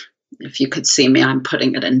 If you could see me, I'm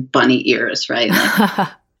putting it in bunny ears, right?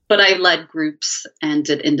 But I led groups and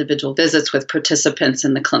did individual visits with participants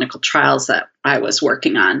in the clinical trials that I was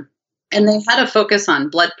working on. And they had a focus on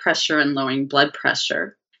blood pressure and lowering blood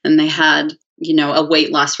pressure. And they had, a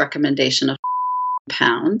weight loss recommendation of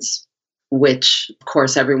pounds, which, of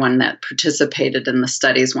course, everyone that participated in the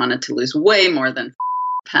studies wanted to lose way more than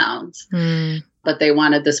pounds. But they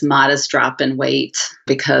wanted this modest drop in weight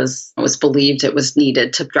because it was believed it was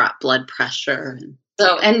needed to drop blood pressure. And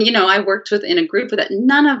so, I worked in a group that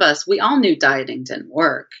none of us, we all knew dieting didn't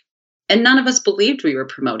work. And none of us believed we were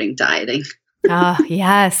promoting dieting. Oh,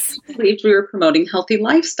 yes. We believed we were promoting healthy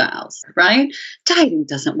lifestyles, right? Dieting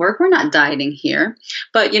doesn't work. We're not dieting here.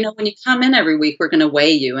 But, when you come in every week, we're going to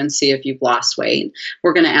weigh you and see if you've lost weight.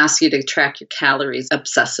 We're going to ask you to track your calories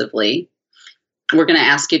obsessively. We're going to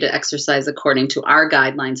ask you to exercise according to our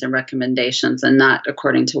guidelines and recommendations and not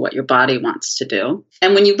according to what your body wants to do.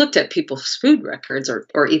 And when you looked at people's food records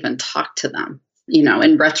or even talked to them,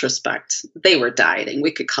 in retrospect, they were dieting.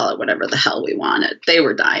 We could call it whatever the hell we wanted. They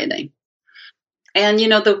were dieting. And,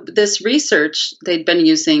 this research, they'd been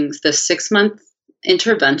using the 6-month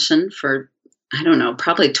intervention for, I don't know,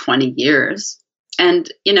 probably 20 years.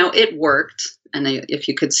 And, it worked. And if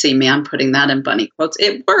you could see me, I'm putting that in bunny quotes.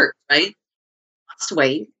 It worked, right?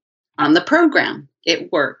 Weight on the program.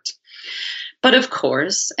 It worked. But of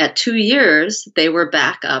course, at 2 years, they were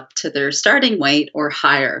back up to their starting weight or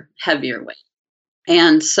higher, heavier weight.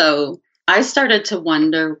 And so I started to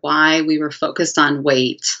wonder why we were focused on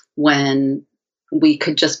weight when we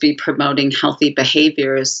could just be promoting healthy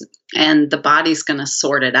behaviors and the body's going to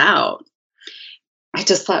sort it out. I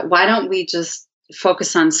just thought, why don't we just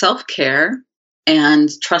focus on self-care and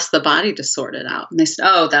trust the body to sort it out? And they said,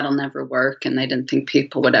 oh, that'll never work. And they didn't think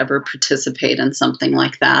people would ever participate in something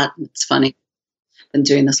like that. And it's funny. I've been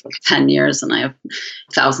doing this for 10 years and I have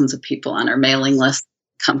thousands of people on our mailing list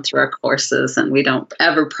come through our courses, and we don't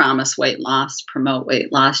ever promise weight loss, promote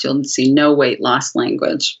weight loss. You'll see no weight loss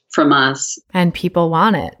language from us. And people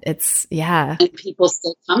want it. And people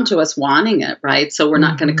still come to us wanting it, right? So we're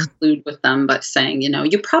not going to collude with them by saying,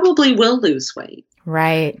 you probably will lose weight.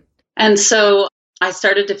 Right. And so I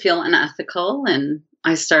started to feel unethical, and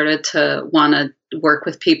I started to want to work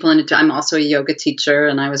with people. And I'm also a yoga teacher,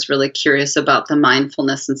 and I was really curious about the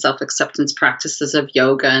mindfulness and self-acceptance practices of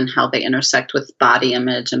yoga and how they intersect with body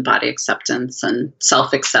image and body acceptance and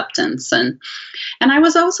self-acceptance. And I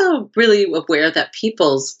was also really aware that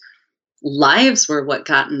people's lives were what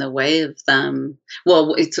got in the way of them.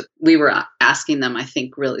 Well, we were asking them, I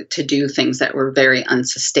think, really to do things that were very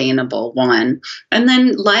unsustainable, one. And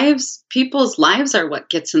then people's lives are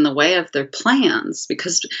what gets in the way of their plans,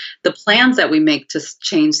 because the plans that we make to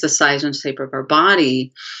change the size and shape of our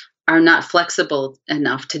body are not flexible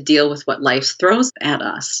enough to deal with what life throws at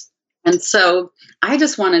us. And so I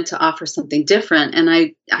just wanted to offer something different. And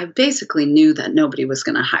I basically knew that nobody was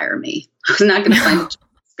going to hire me. I was not going to find a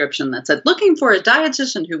description that said, looking for a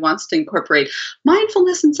dietitian who wants to incorporate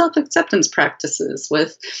mindfulness and self-acceptance practices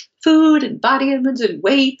with food and body image and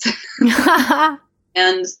weight.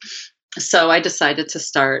 And so I decided to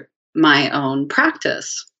start my own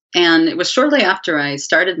practice. And it was shortly after I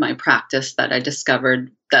started my practice that I discovered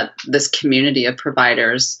that this community of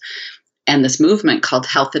providers and this movement called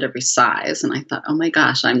Health at Every Size. And I thought, oh my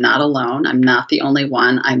gosh, I'm not alone. I'm not the only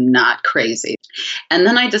one. I'm not crazy. And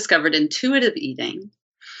then I discovered intuitive eating.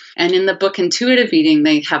 And in the book Intuitive Eating,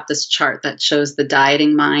 they have this chart that shows the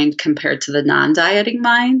dieting mind compared to the non-dieting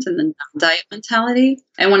mind and the non-diet mentality.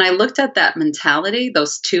 And when I looked at that mentality,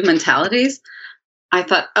 those two mentalities, I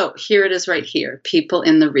thought, oh, here it is right here. People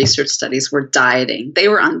in the research studies were dieting. They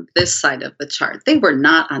were on this side of the chart. They were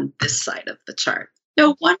not on this side of the chart.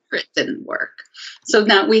 No wonder it didn't work. So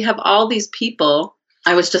now we have all these people.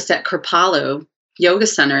 I was just at Kripalu Yoga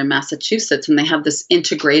Center in Massachusetts, and they have this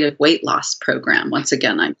integrative weight loss program. Once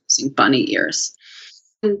again, I'm using bunny ears.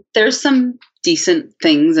 And there's some decent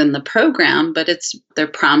things in the program, but they're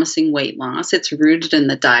promising weight loss. It's rooted in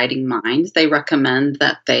the dieting mind. They recommend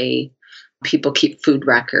that people keep food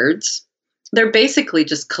records. They're basically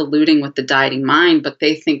just colluding with the dieting mind, but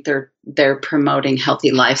they think they're promoting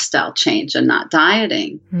healthy lifestyle change and not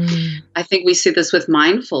dieting. I think we see this with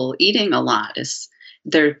mindful eating a lot.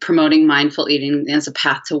 They're promoting mindful eating as a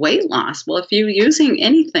path to weight loss. Well, if you're using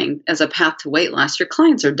anything as a path to weight loss, your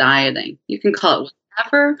clients are dieting. You can call it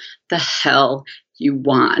whatever the hell you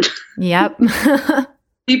want. Yep.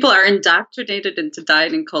 People are indoctrinated into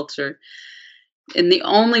dieting culture. And the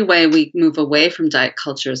only way we move away from diet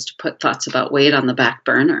culture is to put thoughts about weight on the back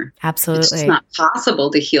burner. Absolutely. It's not possible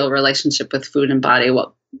to heal relationship with food and body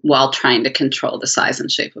while trying to control the size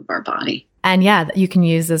and shape of our body. And yeah, you can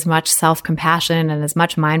use as much self-compassion and as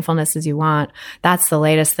much mindfulness as you want. That's the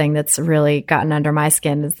latest thing that's really gotten under my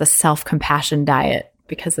skin is the self-compassion diet,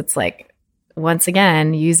 because it's like, once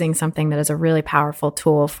again, using something that is a really powerful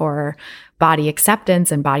tool for body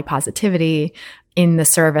acceptance and body positivity in the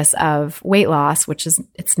service of weight loss,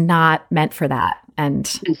 it's not meant for that.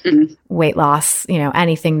 And weight loss,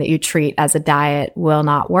 anything that you treat as a diet will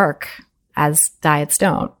not work, as diets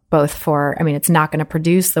don't. It's not going to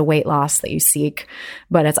produce the weight loss that you seek,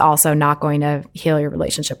 but it's also not going to heal your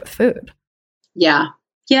relationship with food. Yeah.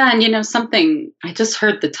 Yeah. And something, I just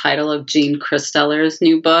heard the title of Jean Christeller's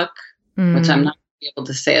new book, which I'm not able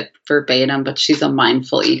to say it verbatim, but she's a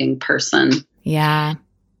mindful eating person. Yeah.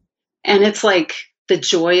 And it's like the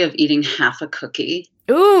joy of eating half a cookie.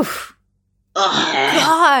 Oof. Ugh.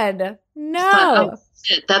 God, no. Thought,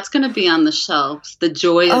 shit, that's going to be on the shelves. The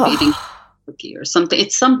joy of eating cookie or something.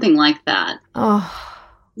 It's something like that. And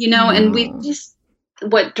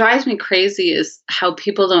what drives me crazy is how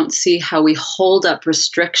people don't see how we hold up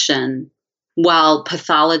restriction while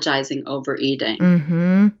pathologizing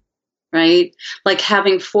overeating. Right? Like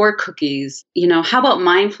having 4 cookies, how about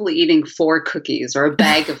mindfully eating 4 cookies or a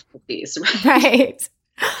bag of cookies? Right.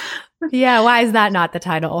 Yeah. Why is that not the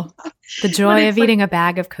title? The joy of eating a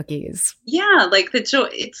bag of cookies. Yeah. Like the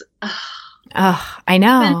joy. I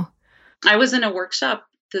know. I was in a workshop,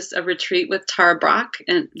 a retreat with Tara Brock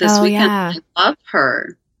and this weekend. Yeah. I love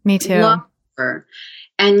her. Me too. Love her.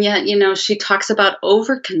 And yet, she talks about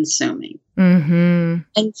over-consuming. And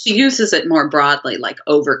she uses it more broadly, like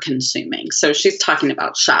over-consuming. So she's talking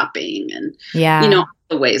about shopping and,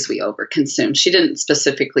 the ways we over-consume. She didn't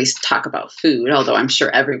specifically talk about food, although I'm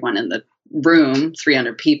sure everyone in the room,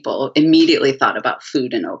 300 people, immediately thought about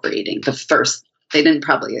food and overeating. They didn't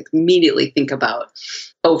probably immediately think about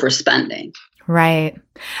overspending. Right.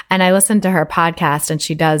 And I listened to her podcast and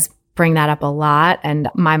she does bring that up a lot. And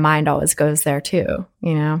my mind always goes there too,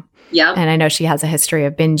 Yeah. And I know she has a history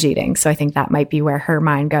of binge eating. So I think that might be where her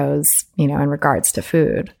mind goes, in regards to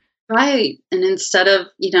food. Right. And instead of,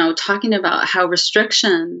 talking about how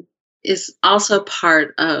restriction is also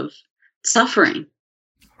part of suffering.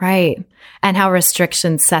 Right. And how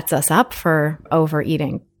restriction sets us up for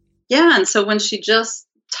overeating. Yeah. And so when she just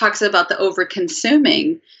talks about the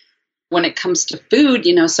over-consuming, when it comes to food,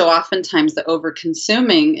 so oftentimes the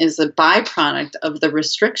over-consuming is a byproduct of the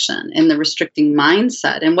restriction and the restricting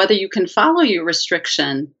mindset. And whether you can follow your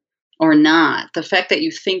restriction or not, the fact that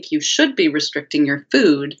you think you should be restricting your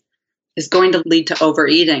food is going to lead to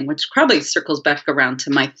overeating, which probably circles back around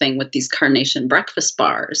to my thing with these carnation breakfast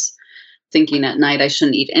bars, thinking at night I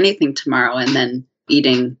shouldn't eat anything tomorrow and then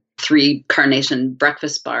eating 3 carnation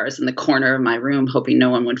breakfast bars in the corner of my room, hoping no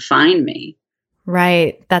one would find me.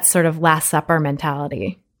 Right. That's sort of Last Supper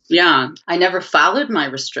mentality. Yeah. I never followed my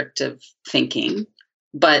restrictive thinking,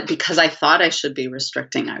 but because I thought I should be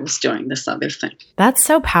restricting, I was doing this other thing. That's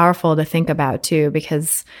so powerful to think about too,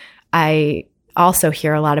 because I also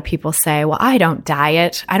hear a lot of people say, well, I don't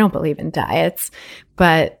diet. I don't believe in diets,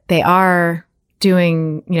 but they are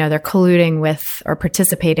doing, they're colluding with or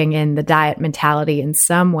participating in the diet mentality in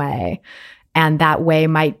some way. And that way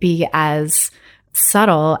might be as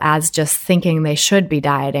subtle as just thinking they should be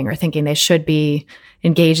dieting or thinking they should be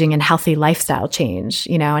engaging in healthy lifestyle change,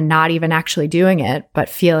 and not even actually doing it, but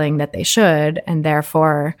feeling that they should, and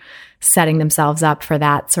therefore setting themselves up for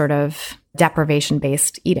that sort of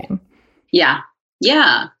deprivation-based eating. Yeah.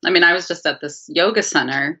 Yeah. I mean, I was just at this yoga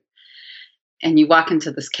center, and you walk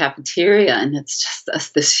into this cafeteria, and it's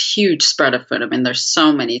just this huge spread of food. I mean, there's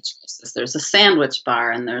so many choices. There's a sandwich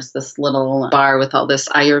bar, and there's this little bar with all this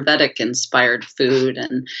Ayurvedic inspired food,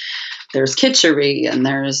 and there's kitchery, and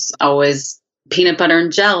there's always peanut butter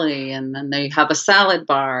and jelly, and then they have a salad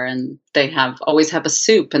bar, and they always have a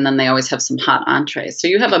soup, and then they always have some hot entrees. So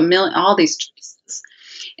you have all these choices.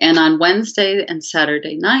 And on Wednesday and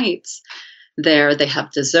Saturday nights, there they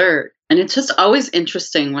have dessert. And it's just always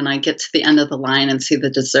interesting when I get to the end of the line and see the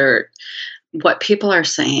dessert, what people are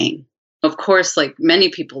saying. Of course, like many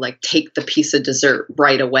people like take the piece of dessert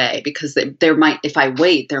right away because there might, if I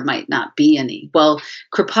wait, there might not be any. Well,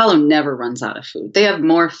 Kripalu never runs out of food. They have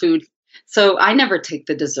more food. So I never take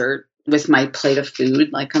the dessert with my plate of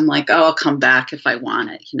food. Like I'm like, oh, I'll come back if I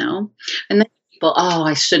want it, And then people, oh,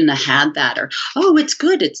 I shouldn't have had that. Or, oh, it's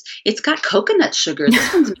good. It's got coconut sugar.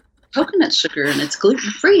 This one's coconut sugar and it's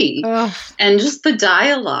gluten-free. And just the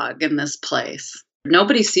dialogue in this place.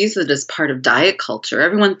 Nobody sees it as part of diet culture.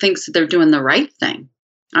 Everyone thinks that they're doing the right thing.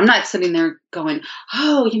 I'm not sitting there going,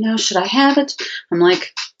 oh, should I have it? I'm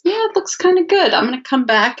like, yeah, it looks kind of good. I'm going to come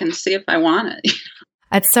back and see if I want it.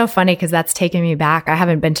 It's so funny because that's taken me back. I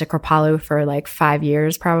haven't been to Kripalu for like 5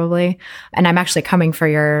 years probably. And I'm actually coming for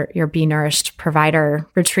your Be Nourished provider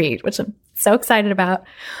retreat, which I'm so excited about.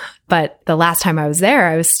 But the last time I was there,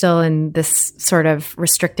 I was still in this sort of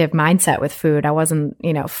restrictive mindset with food. I wasn't,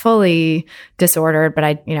 fully disordered, but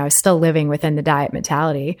I was still living within the diet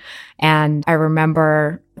mentality. And I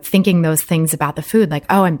remember thinking those things about the food, like,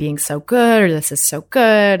 oh, I'm being so good, or this is so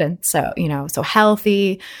good. And so, so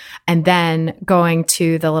healthy. And then going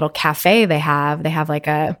to the little cafe they have like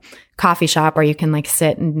a coffee shop where you can like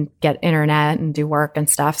sit and get internet and do work and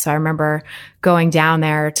stuff. So I remember going down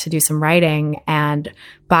there to do some writing and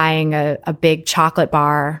buying a big chocolate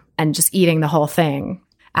bar and just eating the whole thing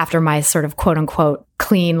after my sort of quote unquote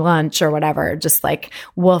clean lunch or whatever, just like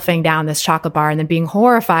wolfing down this chocolate bar and then being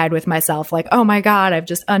horrified with myself. Like, oh my God, I've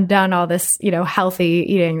just undone all this, healthy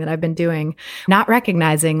eating that I've been doing, not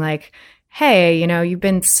recognizing like, hey, you've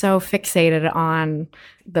been so fixated on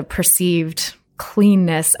the perceived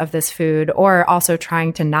cleanness of this food, or also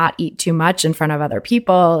trying to not eat too much in front of other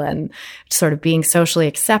people and sort of being socially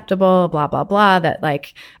acceptable, blah, blah, blah, that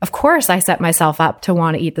like, of course I set myself up to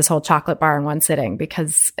want to eat this whole chocolate bar in one sitting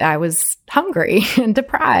because I was hungry and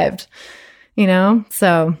deprived,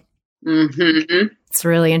 So It's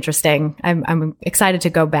really interesting. I'm excited to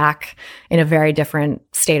go back in a very different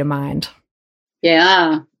state of mind.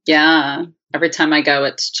 Yeah. Yeah. Every time I go,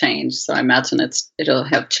 it's changed. So I imagine it'll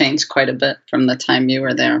have changed quite a bit from the time you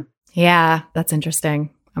were there. Yeah, that's interesting.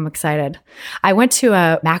 I'm excited. I went to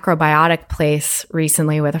a macrobiotic place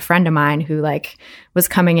recently with a friend of mine who was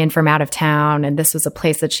coming in from out of town. And this was a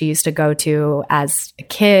place that she used to go to as a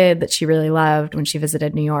kid that she really loved when she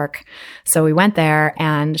visited New York. So we went there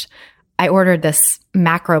and I ordered this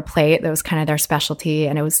macro plate that was kind of their specialty,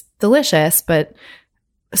 and it was delicious, but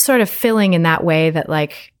sort of filling in that way that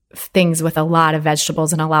things with a lot of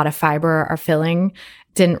vegetables and a lot of fiber are filling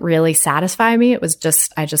didn't really satisfy me. It was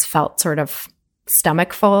I just felt sort of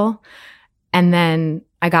stomach full. And then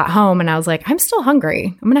I got home and I was like, I'm still hungry.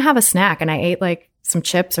 I'm going to have a snack. And I ate some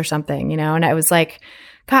chips or something, and I was like,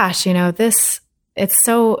 gosh, it's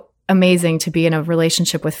so amazing to be in a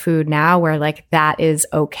relationship with food now where that is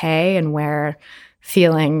okay, and where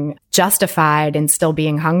feeling justified and still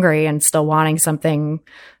being hungry and still wanting something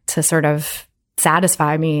to sort of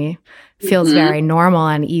satisfy me feels very normal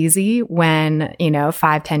and easy when,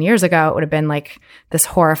 5-10 years ago, it would have been this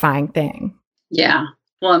horrifying thing. Yeah.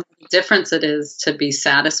 Well, the difference it is to be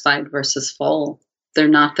satisfied versus full. They're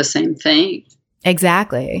not the same thing.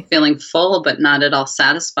 Exactly. Feeling full, but not at all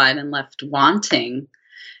satisfied and left wanting.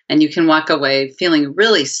 And you can walk away feeling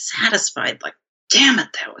really satisfied, like, damn it,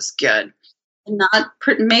 that was good. And not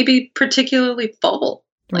maybe particularly full.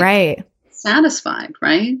 Right. Satisfied,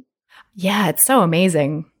 right? Yeah, it's so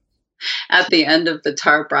amazing. At the end of the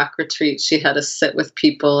Tara Brach retreat, she had us sit with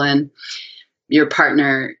people, and you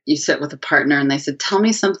sit with a partner, and they said, tell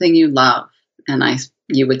me something you love. And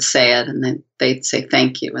you would say it, and then they'd say,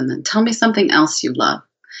 thank you. And then tell me something else you love.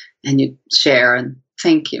 And you'd share and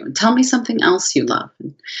thank you. And tell me something else you love.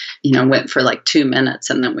 And, went for 2 minutes,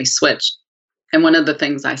 and then we switched. And one of the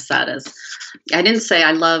things I said is, I didn't say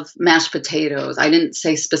I love mashed potatoes. I didn't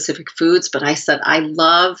say specific foods, but I said, I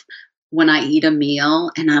love when I eat a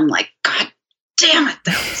meal and I'm like, God damn it,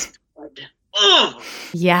 that was good. Oh.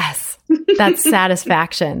 Yes. That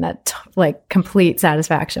satisfaction, that complete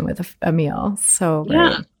satisfaction with a meal. So great.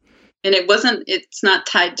 Yeah. And it's not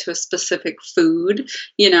tied to a specific food.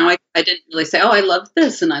 I didn't really say, oh, I love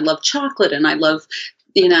this and I love chocolate and I love,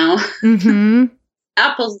 Mm-hmm.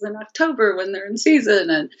 apples in October when they're in season.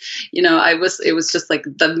 And, it was just like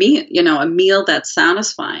the meal, a meal that's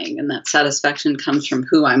satisfying, and that satisfaction comes from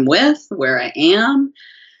who I'm with, where I am,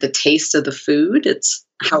 the taste of the food. It's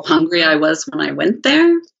how hungry I was when I went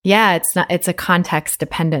there. Yeah. It's a context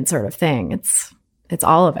dependent sort of thing. It's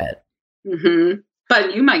all of it. Mm-hmm.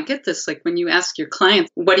 But you might get this, like when you ask your clients,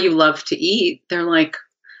 what do you love to eat? They're like,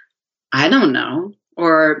 I don't know.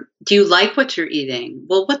 Or do you like what you're eating?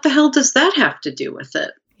 Well, what the hell does that have to do with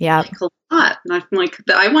it? Yeah. Like a lot. And I'm like,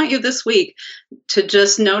 I want you this week to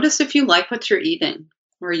just notice if you like what you're eating.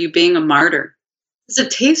 Or are you being a martyr? Does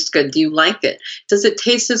it taste good? Do you like it? Does it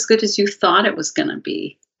taste as good as you thought it was going to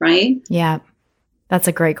be? Right? Yeah. That's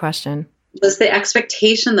a great question. Was the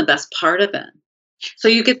expectation the best part of it? So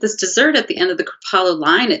you get this dessert at the end of the Kripalu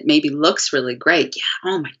line. It maybe looks really great.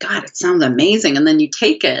 Yeah. Oh my God, it sounds amazing. And then you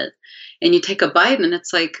take it and you take a bite and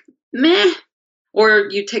it's like, meh. Or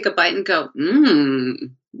you take a bite and go,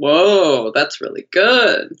 whoa, that's really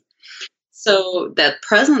good. So that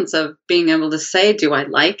presence of being able to say, do I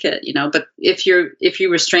like it? But if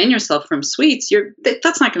you restrain yourself from sweets,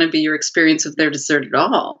 that's not going to be your experience of their dessert at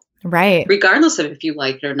all. Right. Regardless of if you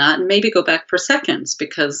like it or not. And maybe go back for seconds,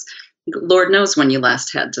 because Lord knows when you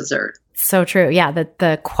last had dessert. So true. Yeah.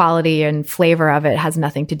 The quality and flavor of it has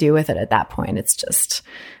nothing to do with it at that point. It's just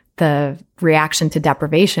the reaction to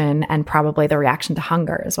deprivation and probably the reaction to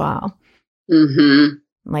hunger as well. Mm-hmm.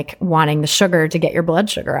 Like wanting the sugar to get your blood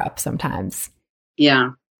sugar up sometimes. Yeah.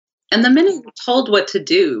 And the minute you're told what to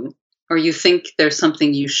do, or you think there's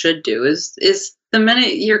something you should do, is the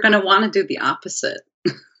minute you're going to want to do the opposite.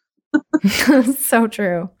 So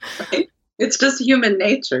true. Right? It's just human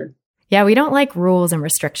nature. Yeah, we don't like rules and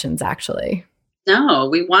restrictions, actually. No,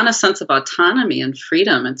 we want a sense of autonomy and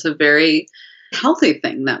freedom. It's a very healthy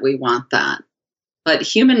thing that we want that. But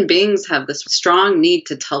human beings have this strong need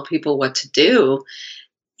to tell people what to do.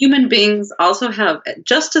 Human beings also have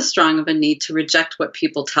just as strong of a need to reject what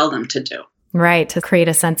people tell them to do. Right, to create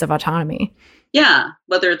a sense of autonomy. Yeah,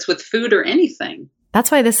 whether it's with food or anything. That's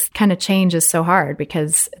why this kind of change is so hard,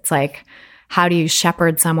 because it's like, how do you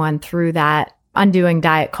shepherd someone through that undoing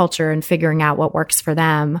diet culture and figuring out what works for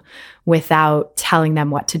them without telling them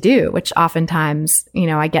what to do? Which oftentimes,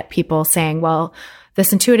 I get people saying, well,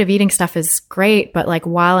 this intuitive eating stuff is great, but like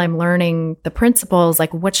while I'm learning the principles,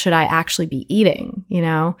 like what should I actually be eating,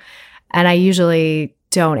 And I usually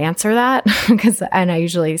don't answer that and I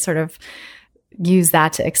usually sort of use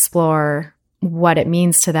that to explore what it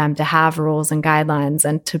means to them to have rules and guidelines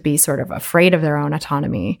and to be sort of afraid of their own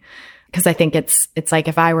autonomy. Because I think it's like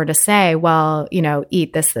if I were to say, well,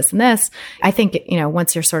 eat this, this, and this, I think,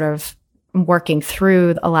 once you're sort of working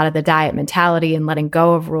through a lot of the diet mentality and letting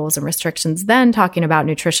go of rules and restrictions, then talking about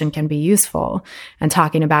nutrition can be useful, and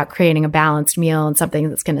talking about creating a balanced meal and something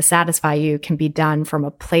that's going to satisfy you can be done from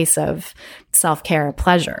a place of self-care and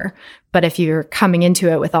pleasure. But if you're coming into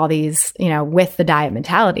it with all these, with the diet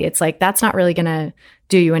mentality, it's like, that's not really going to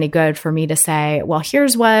do you any good for me to say, well,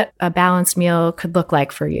 here's what a balanced meal could look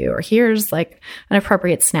like for you, or here's like an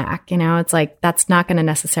appropriate snack. It's like, that's not going to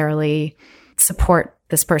necessarily support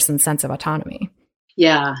this person's sense of autonomy.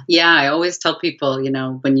 Yeah. I always tell people,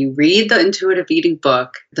 when you read the intuitive eating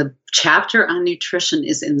book, the chapter on nutrition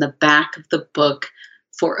is in the back of the book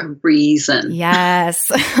for a reason.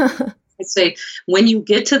 Yes. I say, when you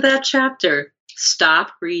get to that chapter,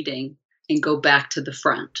 stop reading and go back to the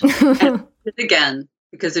front. And read it again,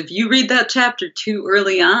 because if you read that chapter too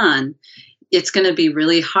early on, it's going to be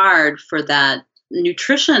really hard for that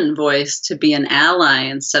nutrition voice to be an ally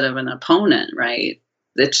instead of an opponent, right?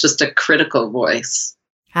 It's just a critical voice.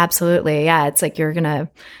 Absolutely. Yeah. It's like you're going to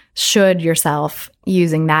should yourself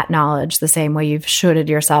using that knowledge the same way you've shoulded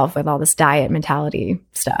yourself with all this diet mentality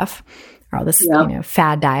stuff, or all this,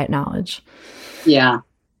 fad diet knowledge. Yeah.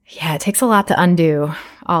 Yeah. It takes a lot to undo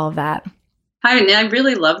all of that. I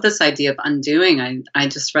really love this idea of undoing. I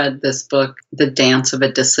just read this book, The Dance of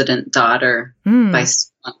a Dissident Daughter by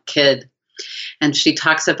Sturtevant Kid. And she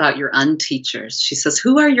talks about your unteachers. She says,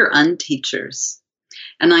 who are your unteachers?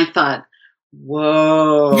 And I thought,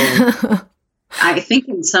 whoa. I think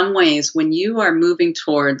in some ways, when you are moving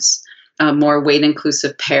towards a more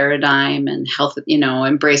weight-inclusive paradigm and health,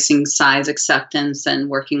 embracing size acceptance and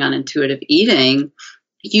working on intuitive eating,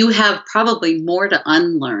 you have probably more to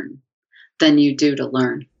unlearn than you do to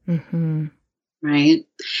learn. Mm-hmm. Right?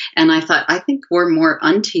 And I thought, I think we're more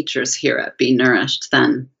unteachers here at Be Nourished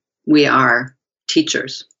than we are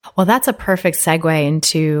teachers. Well, that's a perfect segue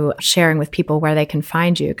into sharing with people where they can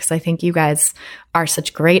find you, because I think you guys are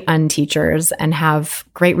such great unteachers and have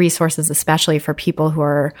great resources, especially for people who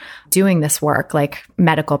are doing this work, like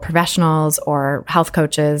medical professionals or health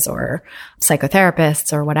coaches or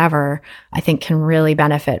psychotherapists or whatever, I think can really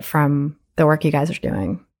benefit from the work you guys are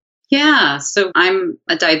doing. Yeah, so I'm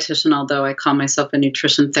a dietitian, although I call myself a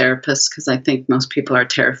nutrition therapist because I think most people are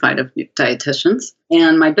terrified of dietitians.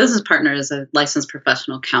 And my business partner is a licensed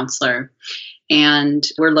professional counselor. And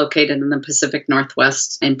we're located in the Pacific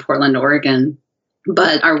Northwest in Portland, Oregon.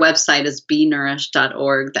 But our website is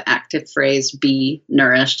benourished.org, the active phrase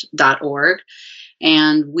benourished.org.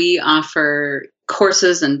 And we offer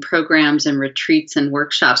courses and programs and retreats and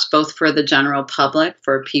workshops, both for the general public,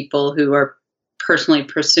 for people who are personally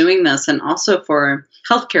pursuing this, and also for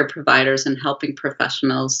healthcare providers and helping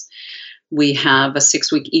professionals. We have a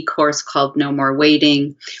 6-week e-course called No More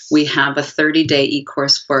Waiting. We have a 30-day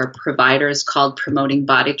e-course for providers called Promoting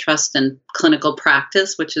Body Trust and Clinical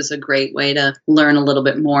Practice, which is a great way to learn a little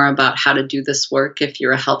bit more about how to do this work if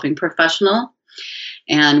you're a helping professional.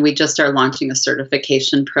 And we just are launching a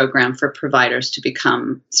certification program for providers to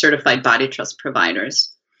become certified body trust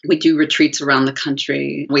providers. We do retreats around the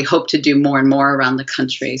country. We hope to do more and more around the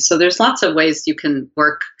country. So there's lots of ways you can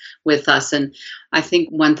work with us. And I think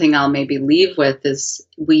one thing I'll maybe leave with is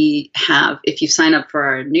we have, if you sign up for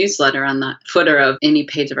our newsletter on the footer of any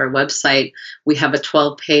page of our website, we have a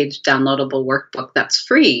 12-page downloadable workbook that's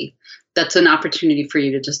free. That's an opportunity for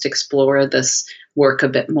you to just explore this work a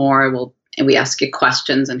bit more. And we ask you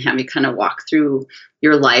questions and have you kind of walk through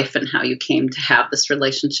your life and how you came to have this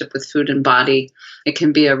relationship with food and body. It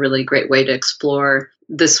can be a really great way to explore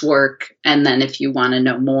this work. And then if you want to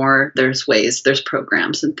know more, there's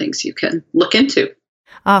programs and things you can look into.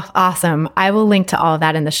 Oh, awesome. I will link to all of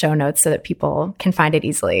that in the show notes so that people can find it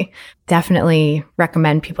easily. Definitely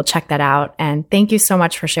recommend people check that out. And thank you so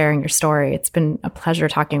much for sharing your story. It's been a pleasure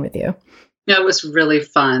talking with you. It was really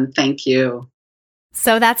fun. Thank you.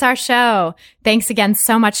 So that's our show. Thanks again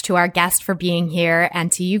so much to our guest for being here and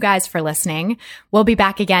to you guys for listening. We'll be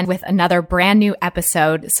back again with another brand new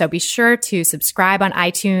episode. So be sure to subscribe on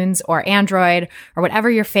iTunes or Android or whatever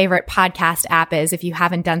your favorite podcast app is if you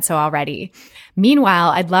haven't done so already.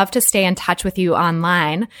 Meanwhile, I'd love to stay in touch with you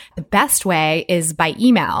online. The best way is by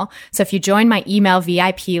email. So if you join my email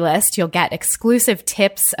VIP list, you'll get exclusive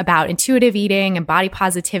tips about intuitive eating and body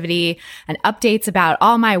positivity and updates about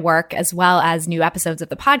all my work as well as new episodes of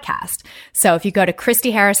the podcast. So if you go to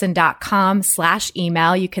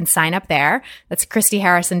christyharrison.com/email, you can sign up there. That's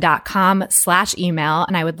christyharrison.com/email.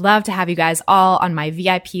 And I would love to have you guys all on my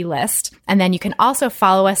VIP list. And then you can also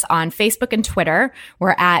follow us on Facebook and Twitter.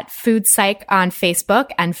 We're at Food Psych on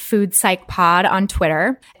Facebook and Food Psych Pod on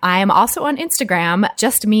Twitter. I am also on Instagram,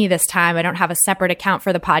 just me this time. I don't have a separate account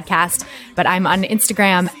for the podcast, but I'm on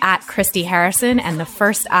Instagram at Christy Harrison, and the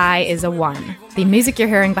first I is a 1. The music you're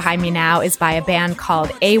hearing behind me now is by a band called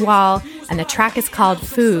AWOL, and the track is called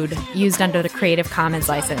Food, used under the Creative Commons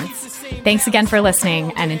license. Thanks again for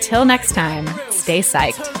listening, and until next time, stay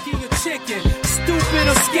psyched. Stupid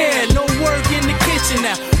or scared, no work